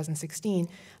recently in 2016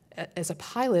 as a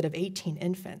pilot of 18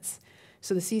 infants.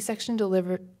 So the C-section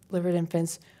delivered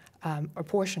infants a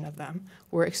portion of them,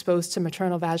 were exposed to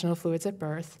maternal vaginal fluids at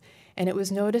birth, and it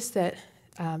was noticed that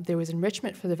there was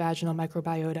enrichment for the vaginal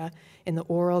microbiota in the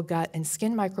oral, gut, and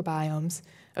skin microbiomes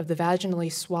of the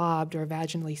vaginally swabbed or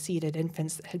vaginally seeded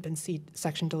infants that had been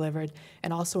C-section delivered,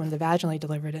 and also in the vaginally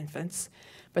delivered infants,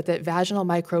 but that vaginal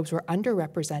microbes were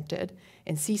underrepresented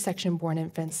in C-section born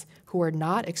infants who were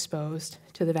not exposed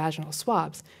to the vaginal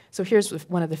swabs. So here's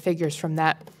one of the figures from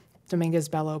that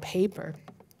Dominguez-Bello paper.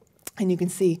 And you can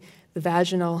see the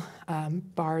vaginal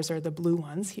bars are the blue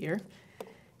ones here.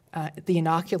 The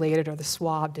inoculated or the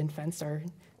swabbed infants are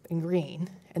in green.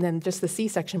 And then just the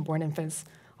C-section born infants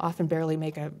often barely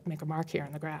make a mark here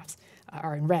in the graphs,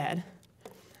 are in red.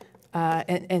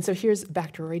 And so here's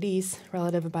Bacteroides,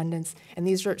 relative abundance, and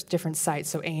these are different sites,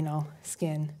 so anal,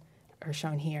 skin are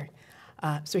shown here.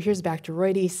 So here's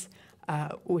Bacteroides,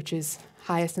 which is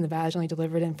highest in the vaginally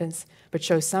delivered infants, but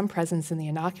shows some presence in the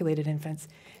inoculated infants.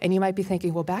 And you might be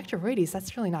thinking, well, Bacteroides,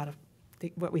 that's really not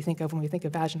what we think of when we think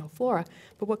of vaginal flora.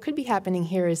 But what could be happening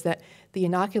here is that the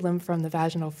inoculum from the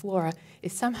vaginal flora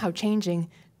is somehow changing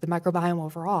the microbiome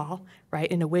overall,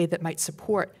 right, in a way that might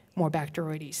support more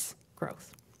Bacteroides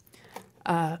growth.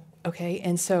 Okay,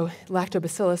 and so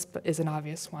lactobacillus is an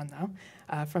obvious one,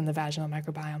 though, from the vaginal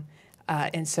microbiome.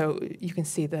 And so you can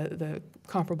see the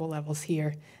comparable levels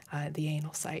here, the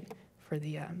anal site for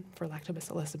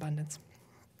lactobacillus abundance.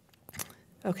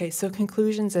 Okay, so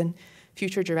conclusions and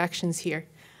future directions here.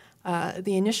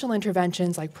 The initial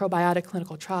interventions, like probiotic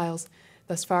clinical trials,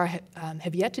 thus far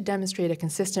have yet to demonstrate a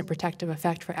consistent protective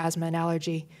effect for asthma and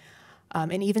allergy,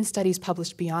 and even studies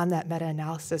published beyond that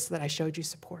meta-analysis that I showed you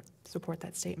support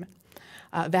that statement.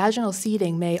 Vaginal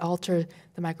seeding may alter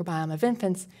the microbiome of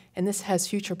infants, and this has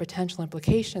future potential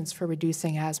implications for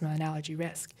reducing asthma and allergy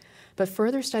risk. But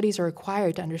further studies are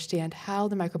required to understand how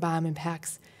the microbiome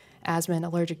impacts asthma and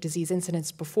allergic disease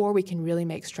incidence before we can really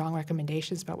make strong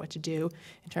recommendations about what to do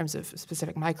in terms of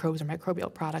specific microbes or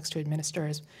microbial products to administer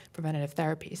as preventative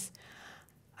therapies.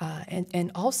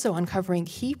 And also uncovering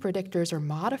key predictors or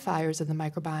modifiers of the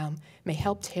microbiome may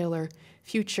help tailor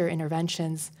future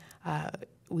interventions.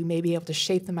 We may be able to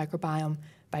shape the microbiome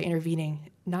by intervening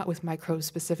not with microbes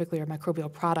specifically or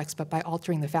microbial products, but by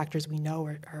altering the factors we know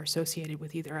are associated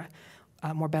with either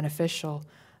a more beneficial,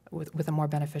 with a more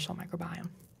beneficial microbiome.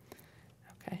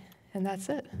 Okay, and that's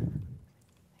it.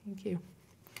 Thank you.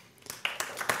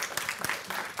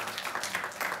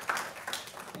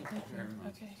 Thank you very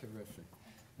much. Okay. Terrific.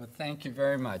 Well, thank you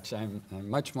very much. I'm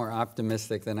much more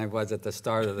optimistic than I was at the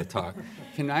start of the talk.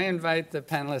 Can I invite the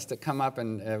panelists to come up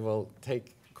and we'll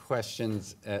take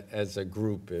questions as a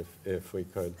group if we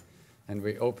could. And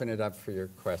we open it up for your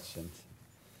questions.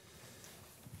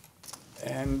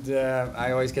 And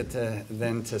I always get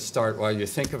to start while you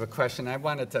think of a question. I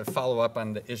wanted to follow up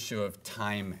on the issue of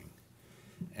timing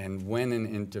and when an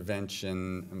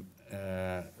intervention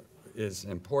is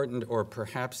important, or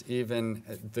perhaps even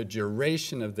the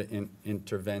duration of the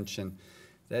intervention.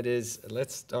 That is,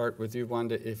 let's start with you,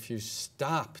 Wanda. If you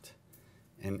stopped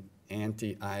an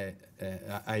anti-IgE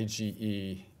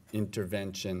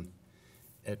intervention,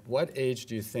 at what age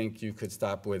do you think you could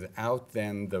stop without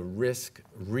then the risk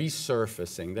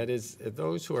resurfacing? That is,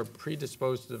 those who are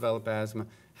predisposed to develop asthma,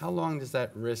 how long does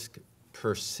that risk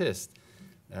persist?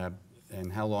 And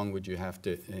how long would you have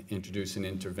to introduce an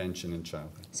intervention in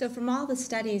childhood? So from all the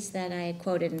studies that I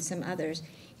quoted and some others,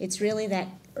 it's really that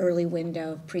early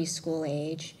window of preschool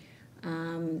age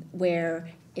where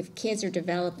if kids are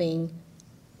developing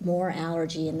more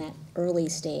allergy in that early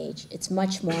stage, it's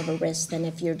much more of a risk than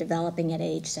if you're developing at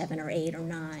age 7 or 8 or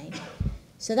 9.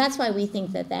 So that's why we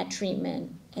think that that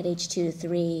treatment at age 2 to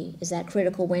 3 is that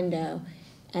critical window,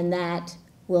 and that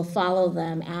will follow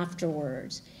them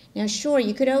afterwards. Now, sure,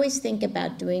 you could always think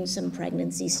about doing some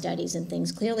pregnancy studies and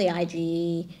things. Clearly,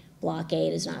 IgE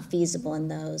blockade is not feasible in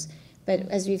those. But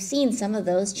as we've seen, some of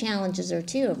those challenges are,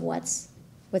 too, of what's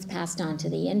passed on to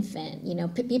the infant. You know,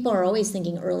 people are always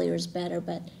thinking earlier is better,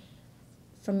 but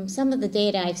from some of the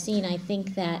data I've seen, I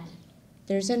think that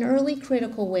there's an early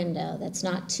critical window that's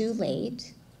not too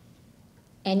late.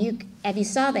 And if you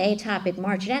saw the atopic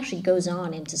march, it actually goes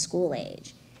on into school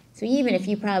age. So even if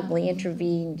you probably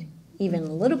intervened even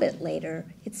a little bit later,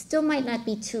 it still might not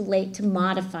be too late to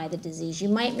modify the disease. You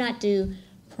might not do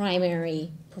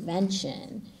primary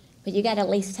prevention, but you got to at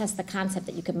least test the concept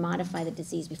that you can modify the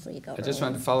disease before you go I just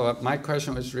wanted to follow up. My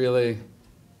question was really,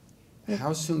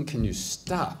 how soon can you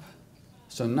stop?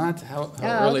 So not how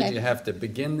early do you have to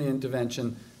begin the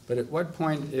intervention, but at what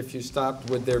point, if you stopped,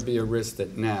 would there be a risk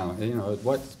that now, you know, at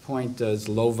what point does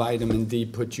low vitamin D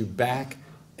put you back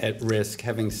at risk,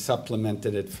 having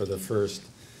supplemented it for the first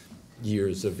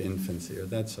years of infancy, or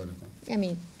that sort of thing? I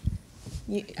mean,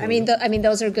 I mean,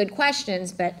 those are good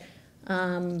questions, but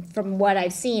from what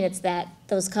I've seen, it's that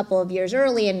those couple of years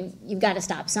early, and you've got to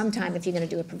stop sometime if you're going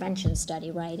to do a prevention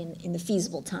study, right, in the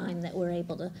feasible time that we're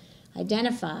able to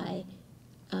identify.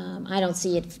 I don't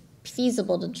see it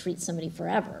feasible to treat somebody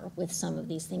forever with some of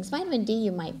these things. Vitamin D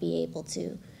you might be able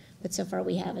to, but so far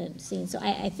we haven't seen. So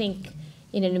I think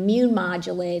in an immune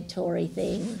modulatory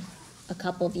thing, a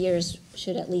couple of years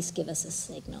should at least give us a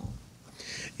signal.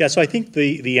 Yeah, so I think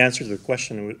the answer to the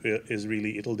question is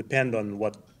really, it'll depend on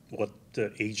what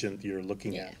agent you're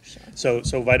looking at. Sure.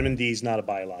 So vitamin D is not a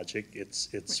biologic.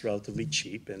 It's relatively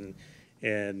cheap, and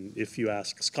if you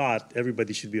ask Scott,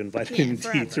 everybody should be on vitamin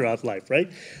D throughout life, right?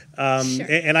 Sure.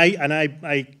 And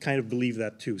I kind of believe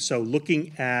that too. So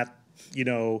looking at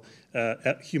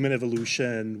at human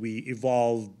evolution, we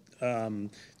evolved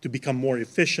to become more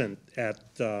efficient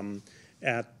at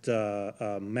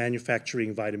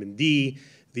manufacturing vitamin D.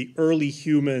 The early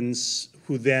humans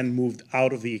who then moved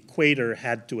out of the equator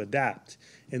had to adapt.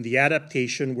 And the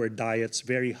adaptation were diets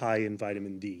very high in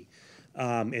vitamin D.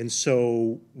 And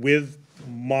so with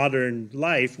modern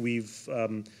life, we've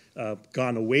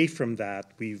gone away from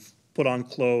that. We've put on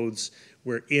clothes.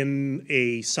 We're in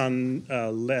a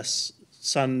low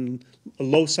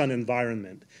sun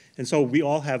environment. And so we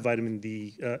all have vitamin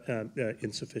D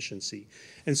insufficiency.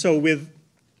 And so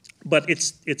but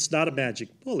it's not a magic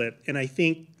bullet. And I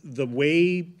think the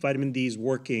way vitamin D is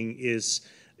working is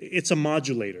it's a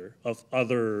modulator of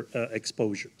other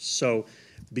exposures. So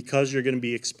because you're going to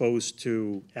be exposed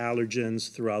to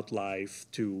allergens throughout life,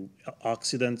 to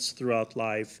oxidants throughout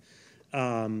life,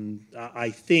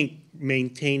 I think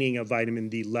maintaining a vitamin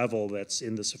D level that's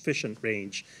in the sufficient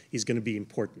range is going to be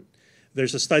important.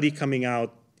 There's a study coming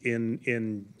out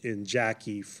in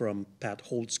Jackie from Pat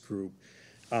Holt's group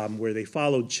where they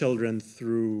followed children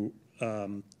through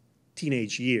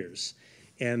teenage years.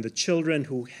 And the children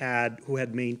who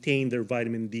had maintained their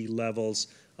vitamin D levels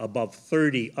above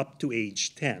 30 up to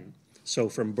age 10, so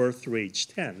from birth through age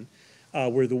 10,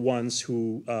 were the ones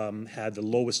who had the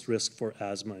lowest risk for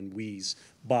asthma and wheeze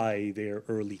by their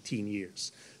early teen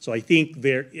years. So I think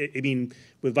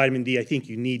with vitamin D, I think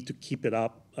you need to keep it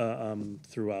up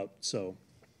throughout. So.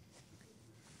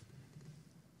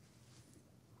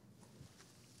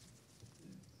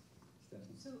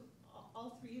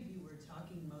 All three of you were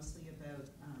talking mostly about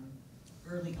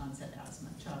early onset asthma,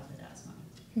 childhood asthma.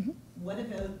 Mm-hmm. What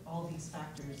about all these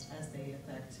factors as they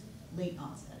affect late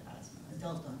onset asthma,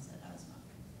 adult onset asthma?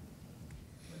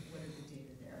 What are the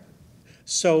data there?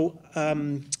 So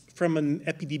from an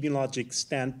epidemiologic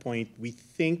standpoint, we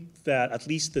think that at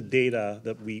least the data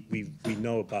that we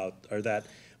know about are that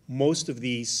most of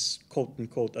these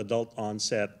quote-unquote adult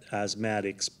onset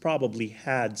asthmatics probably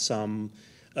had some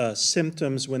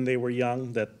symptoms when they were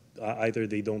young that either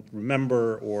they don't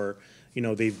remember or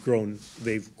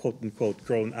they've quote-unquote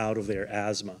grown out of their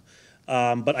asthma.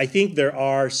 But I think there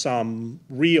are some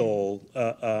real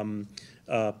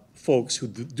folks who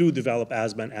do develop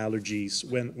asthma and allergies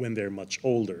when they're much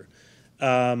older.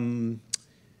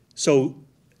 So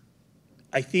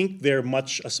I think they're a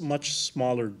much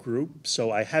smaller group.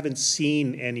 So I haven't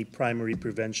seen any primary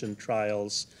prevention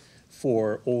trials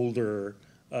for older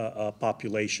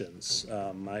populations.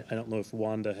 I don't know if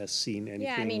Wanda has seen anything.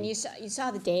 Yeah, I mean, you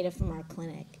saw the data from our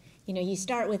clinic. You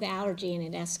start with allergy and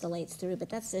it escalates through, but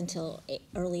that's until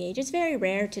early age. It's very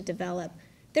rare to develop.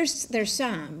 There's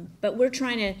some, but we're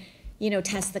trying to,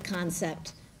 test the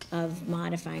concept of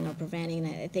modifying or preventing.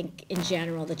 I think in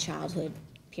general, the childhood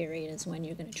period is when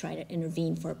you're going to try to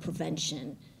intervene for a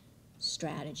prevention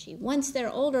strategy. Once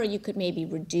they're older, you could maybe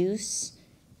reduce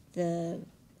the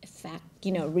effect,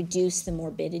 reduce the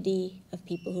morbidity of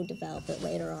people who develop it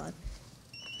later on.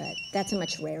 But that's a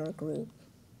much rarer group.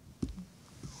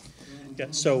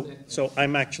 Yeah, so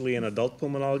I'm actually an adult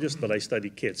pulmonologist, but I study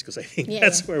kids because I think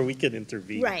that's where we can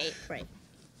intervene. Right.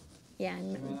 Yeah.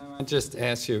 I'll just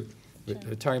ask you,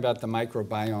 we're talking about the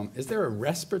microbiome. Is there a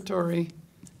respiratory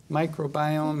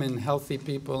microbiome in healthy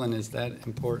people, and is that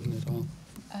important at all?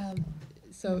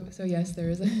 So yes, there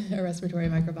is a respiratory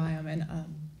microbiome, and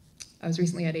I was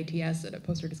recently at ATS at a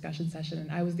poster discussion session,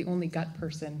 and I was the only gut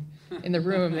person in the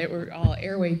room. They were all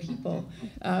airway people.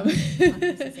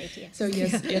 So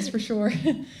yes, for sure,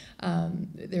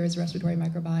 there is a respiratory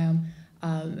microbiome.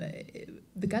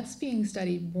 The gut's being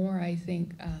studied more, I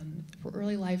think, for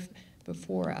early life.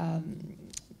 Before,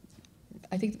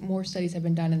 I think more studies have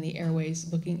been done in the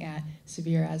airways, looking at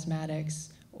severe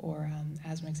asthmatics or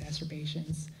asthma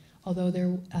exacerbations. Although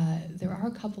there are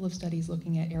a couple of studies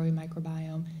looking at airway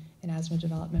microbiome in asthma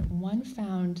development. One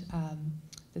found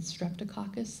that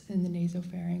streptococcus in the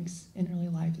nasopharynx in early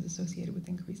life is associated with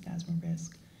increased asthma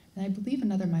risk. And I believe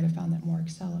another might have found that more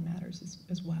Excella matters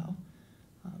as well.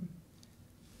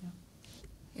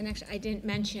 And actually, I didn't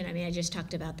mention, I mean, I just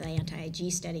talked about the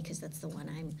anti-IG study because that's the one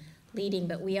I'm leading,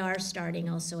 but we are starting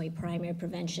also a primary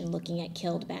prevention looking at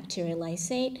killed bacterial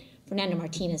lysate. Fernando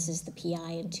Martinez is the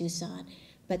PI in Tucson.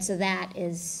 But so that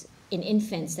is in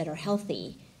infants that are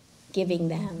healthy, giving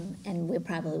them, and we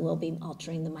probably will be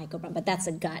altering the microbiome, but that's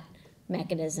a gut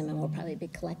mechanism, and we'll probably be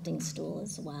collecting stool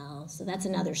as well. So that's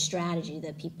another strategy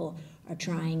that people are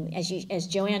trying. As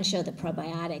Joanne showed, the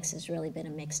probiotics has really been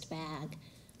a mixed bag.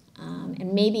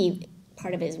 And maybe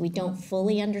part of it is we don't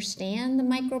fully understand the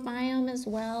microbiome as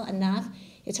well enough.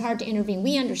 It's hard to intervene.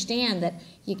 We understand that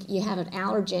you have an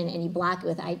allergen and you block it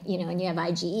with, and you have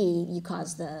IgE, you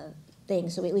cause the thing.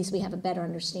 So at least we have a better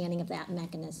understanding of that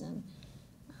mechanism.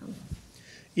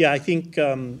 Yeah, I think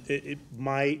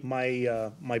my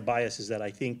bias is that I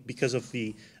think because of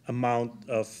the amount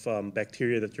of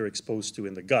bacteria that you're exposed to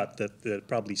in the gut, that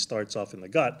probably starts off in the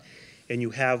gut, and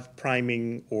you have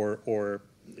priming or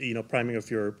priming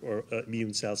of your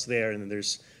immune cells there, and then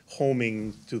there's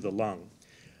homing to the lung.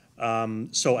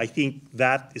 So I think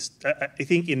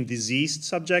in diseased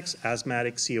subjects,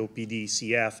 asthmatic, COPD,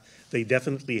 CF, they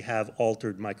definitely have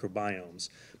altered microbiomes.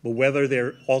 But whether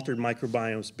their altered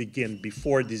microbiomes begin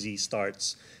before disease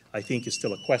starts, I think is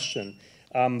still a question.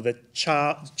 The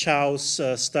Chow's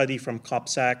study from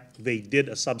COPSAC, they did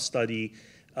a sub-study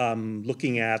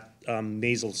looking at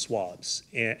nasal swabs,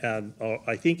 and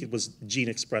I think it was gene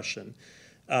expression.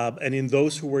 And in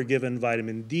those who were given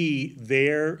vitamin D,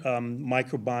 their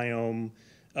microbiomes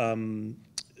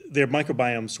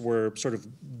were sort of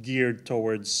geared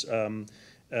towards,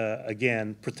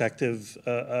 again, protective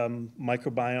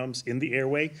microbiomes in the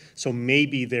airway. So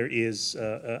maybe there is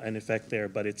an effect there,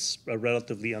 but it's a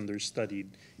relatively understudied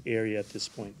area at this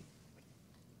point.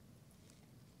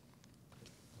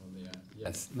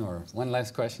 Yes, Nora. One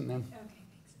last question then. Okay,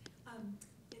 thanks.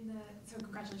 So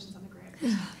congratulations on the grant.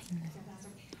 Fantastic.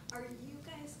 Are you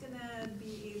guys gonna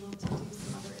be able to do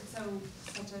some other,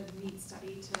 such a neat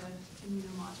study to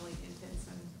immunomodulate infants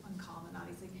and uncommon,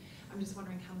 obviously. I'm just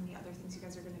wondering how many other things you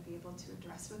guys are gonna be able to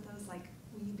address with those. Like,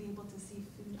 will you be able to see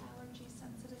food allergy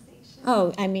sensitization?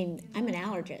 Oh, I mean, I'm an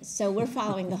allergist, so we're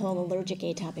following the whole allergic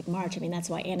atopic march. I mean, that's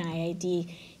why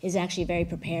NIAID is actually very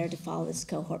prepared to follow this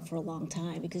cohort for a long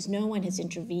time, because no one has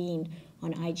intervened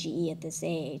on IgE at this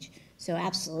age. So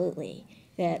absolutely.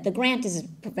 The grant is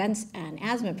an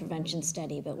asthma prevention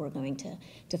study, but we're going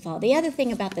to follow. The other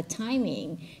thing about the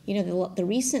timing, the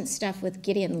recent stuff with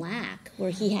Gideon Lack, where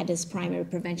he had his primary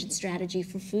prevention strategy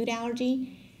for food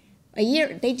allergy,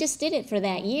 they just did it for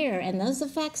that year, and those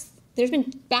effects, there's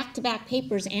been back-to-back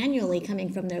papers annually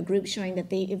coming from their group showing that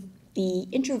the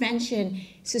intervention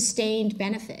sustained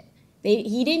benefit.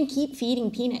 He didn't keep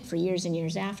feeding peanut for years and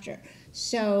years after.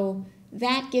 So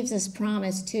that gives us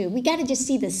promise too. We got to just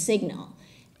see the signal.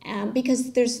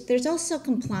 Because there's also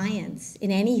compliance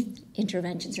in any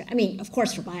interventions. I mean, of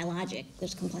course, for biologic,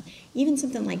 there's compliance. Even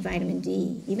something like vitamin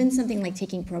D, even something like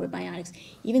taking probiotics,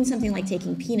 even something like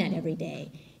taking peanut every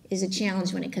day is a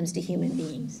challenge when it comes to human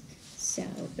beings. So,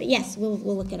 but yes, we'll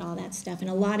look at all that stuff. And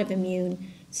a lot of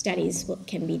immune studies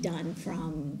can be done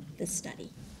from this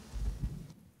study.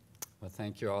 Well,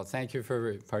 thank you all. Thank you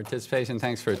for participation.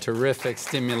 Thanks for a terrific,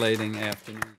 stimulating afternoon.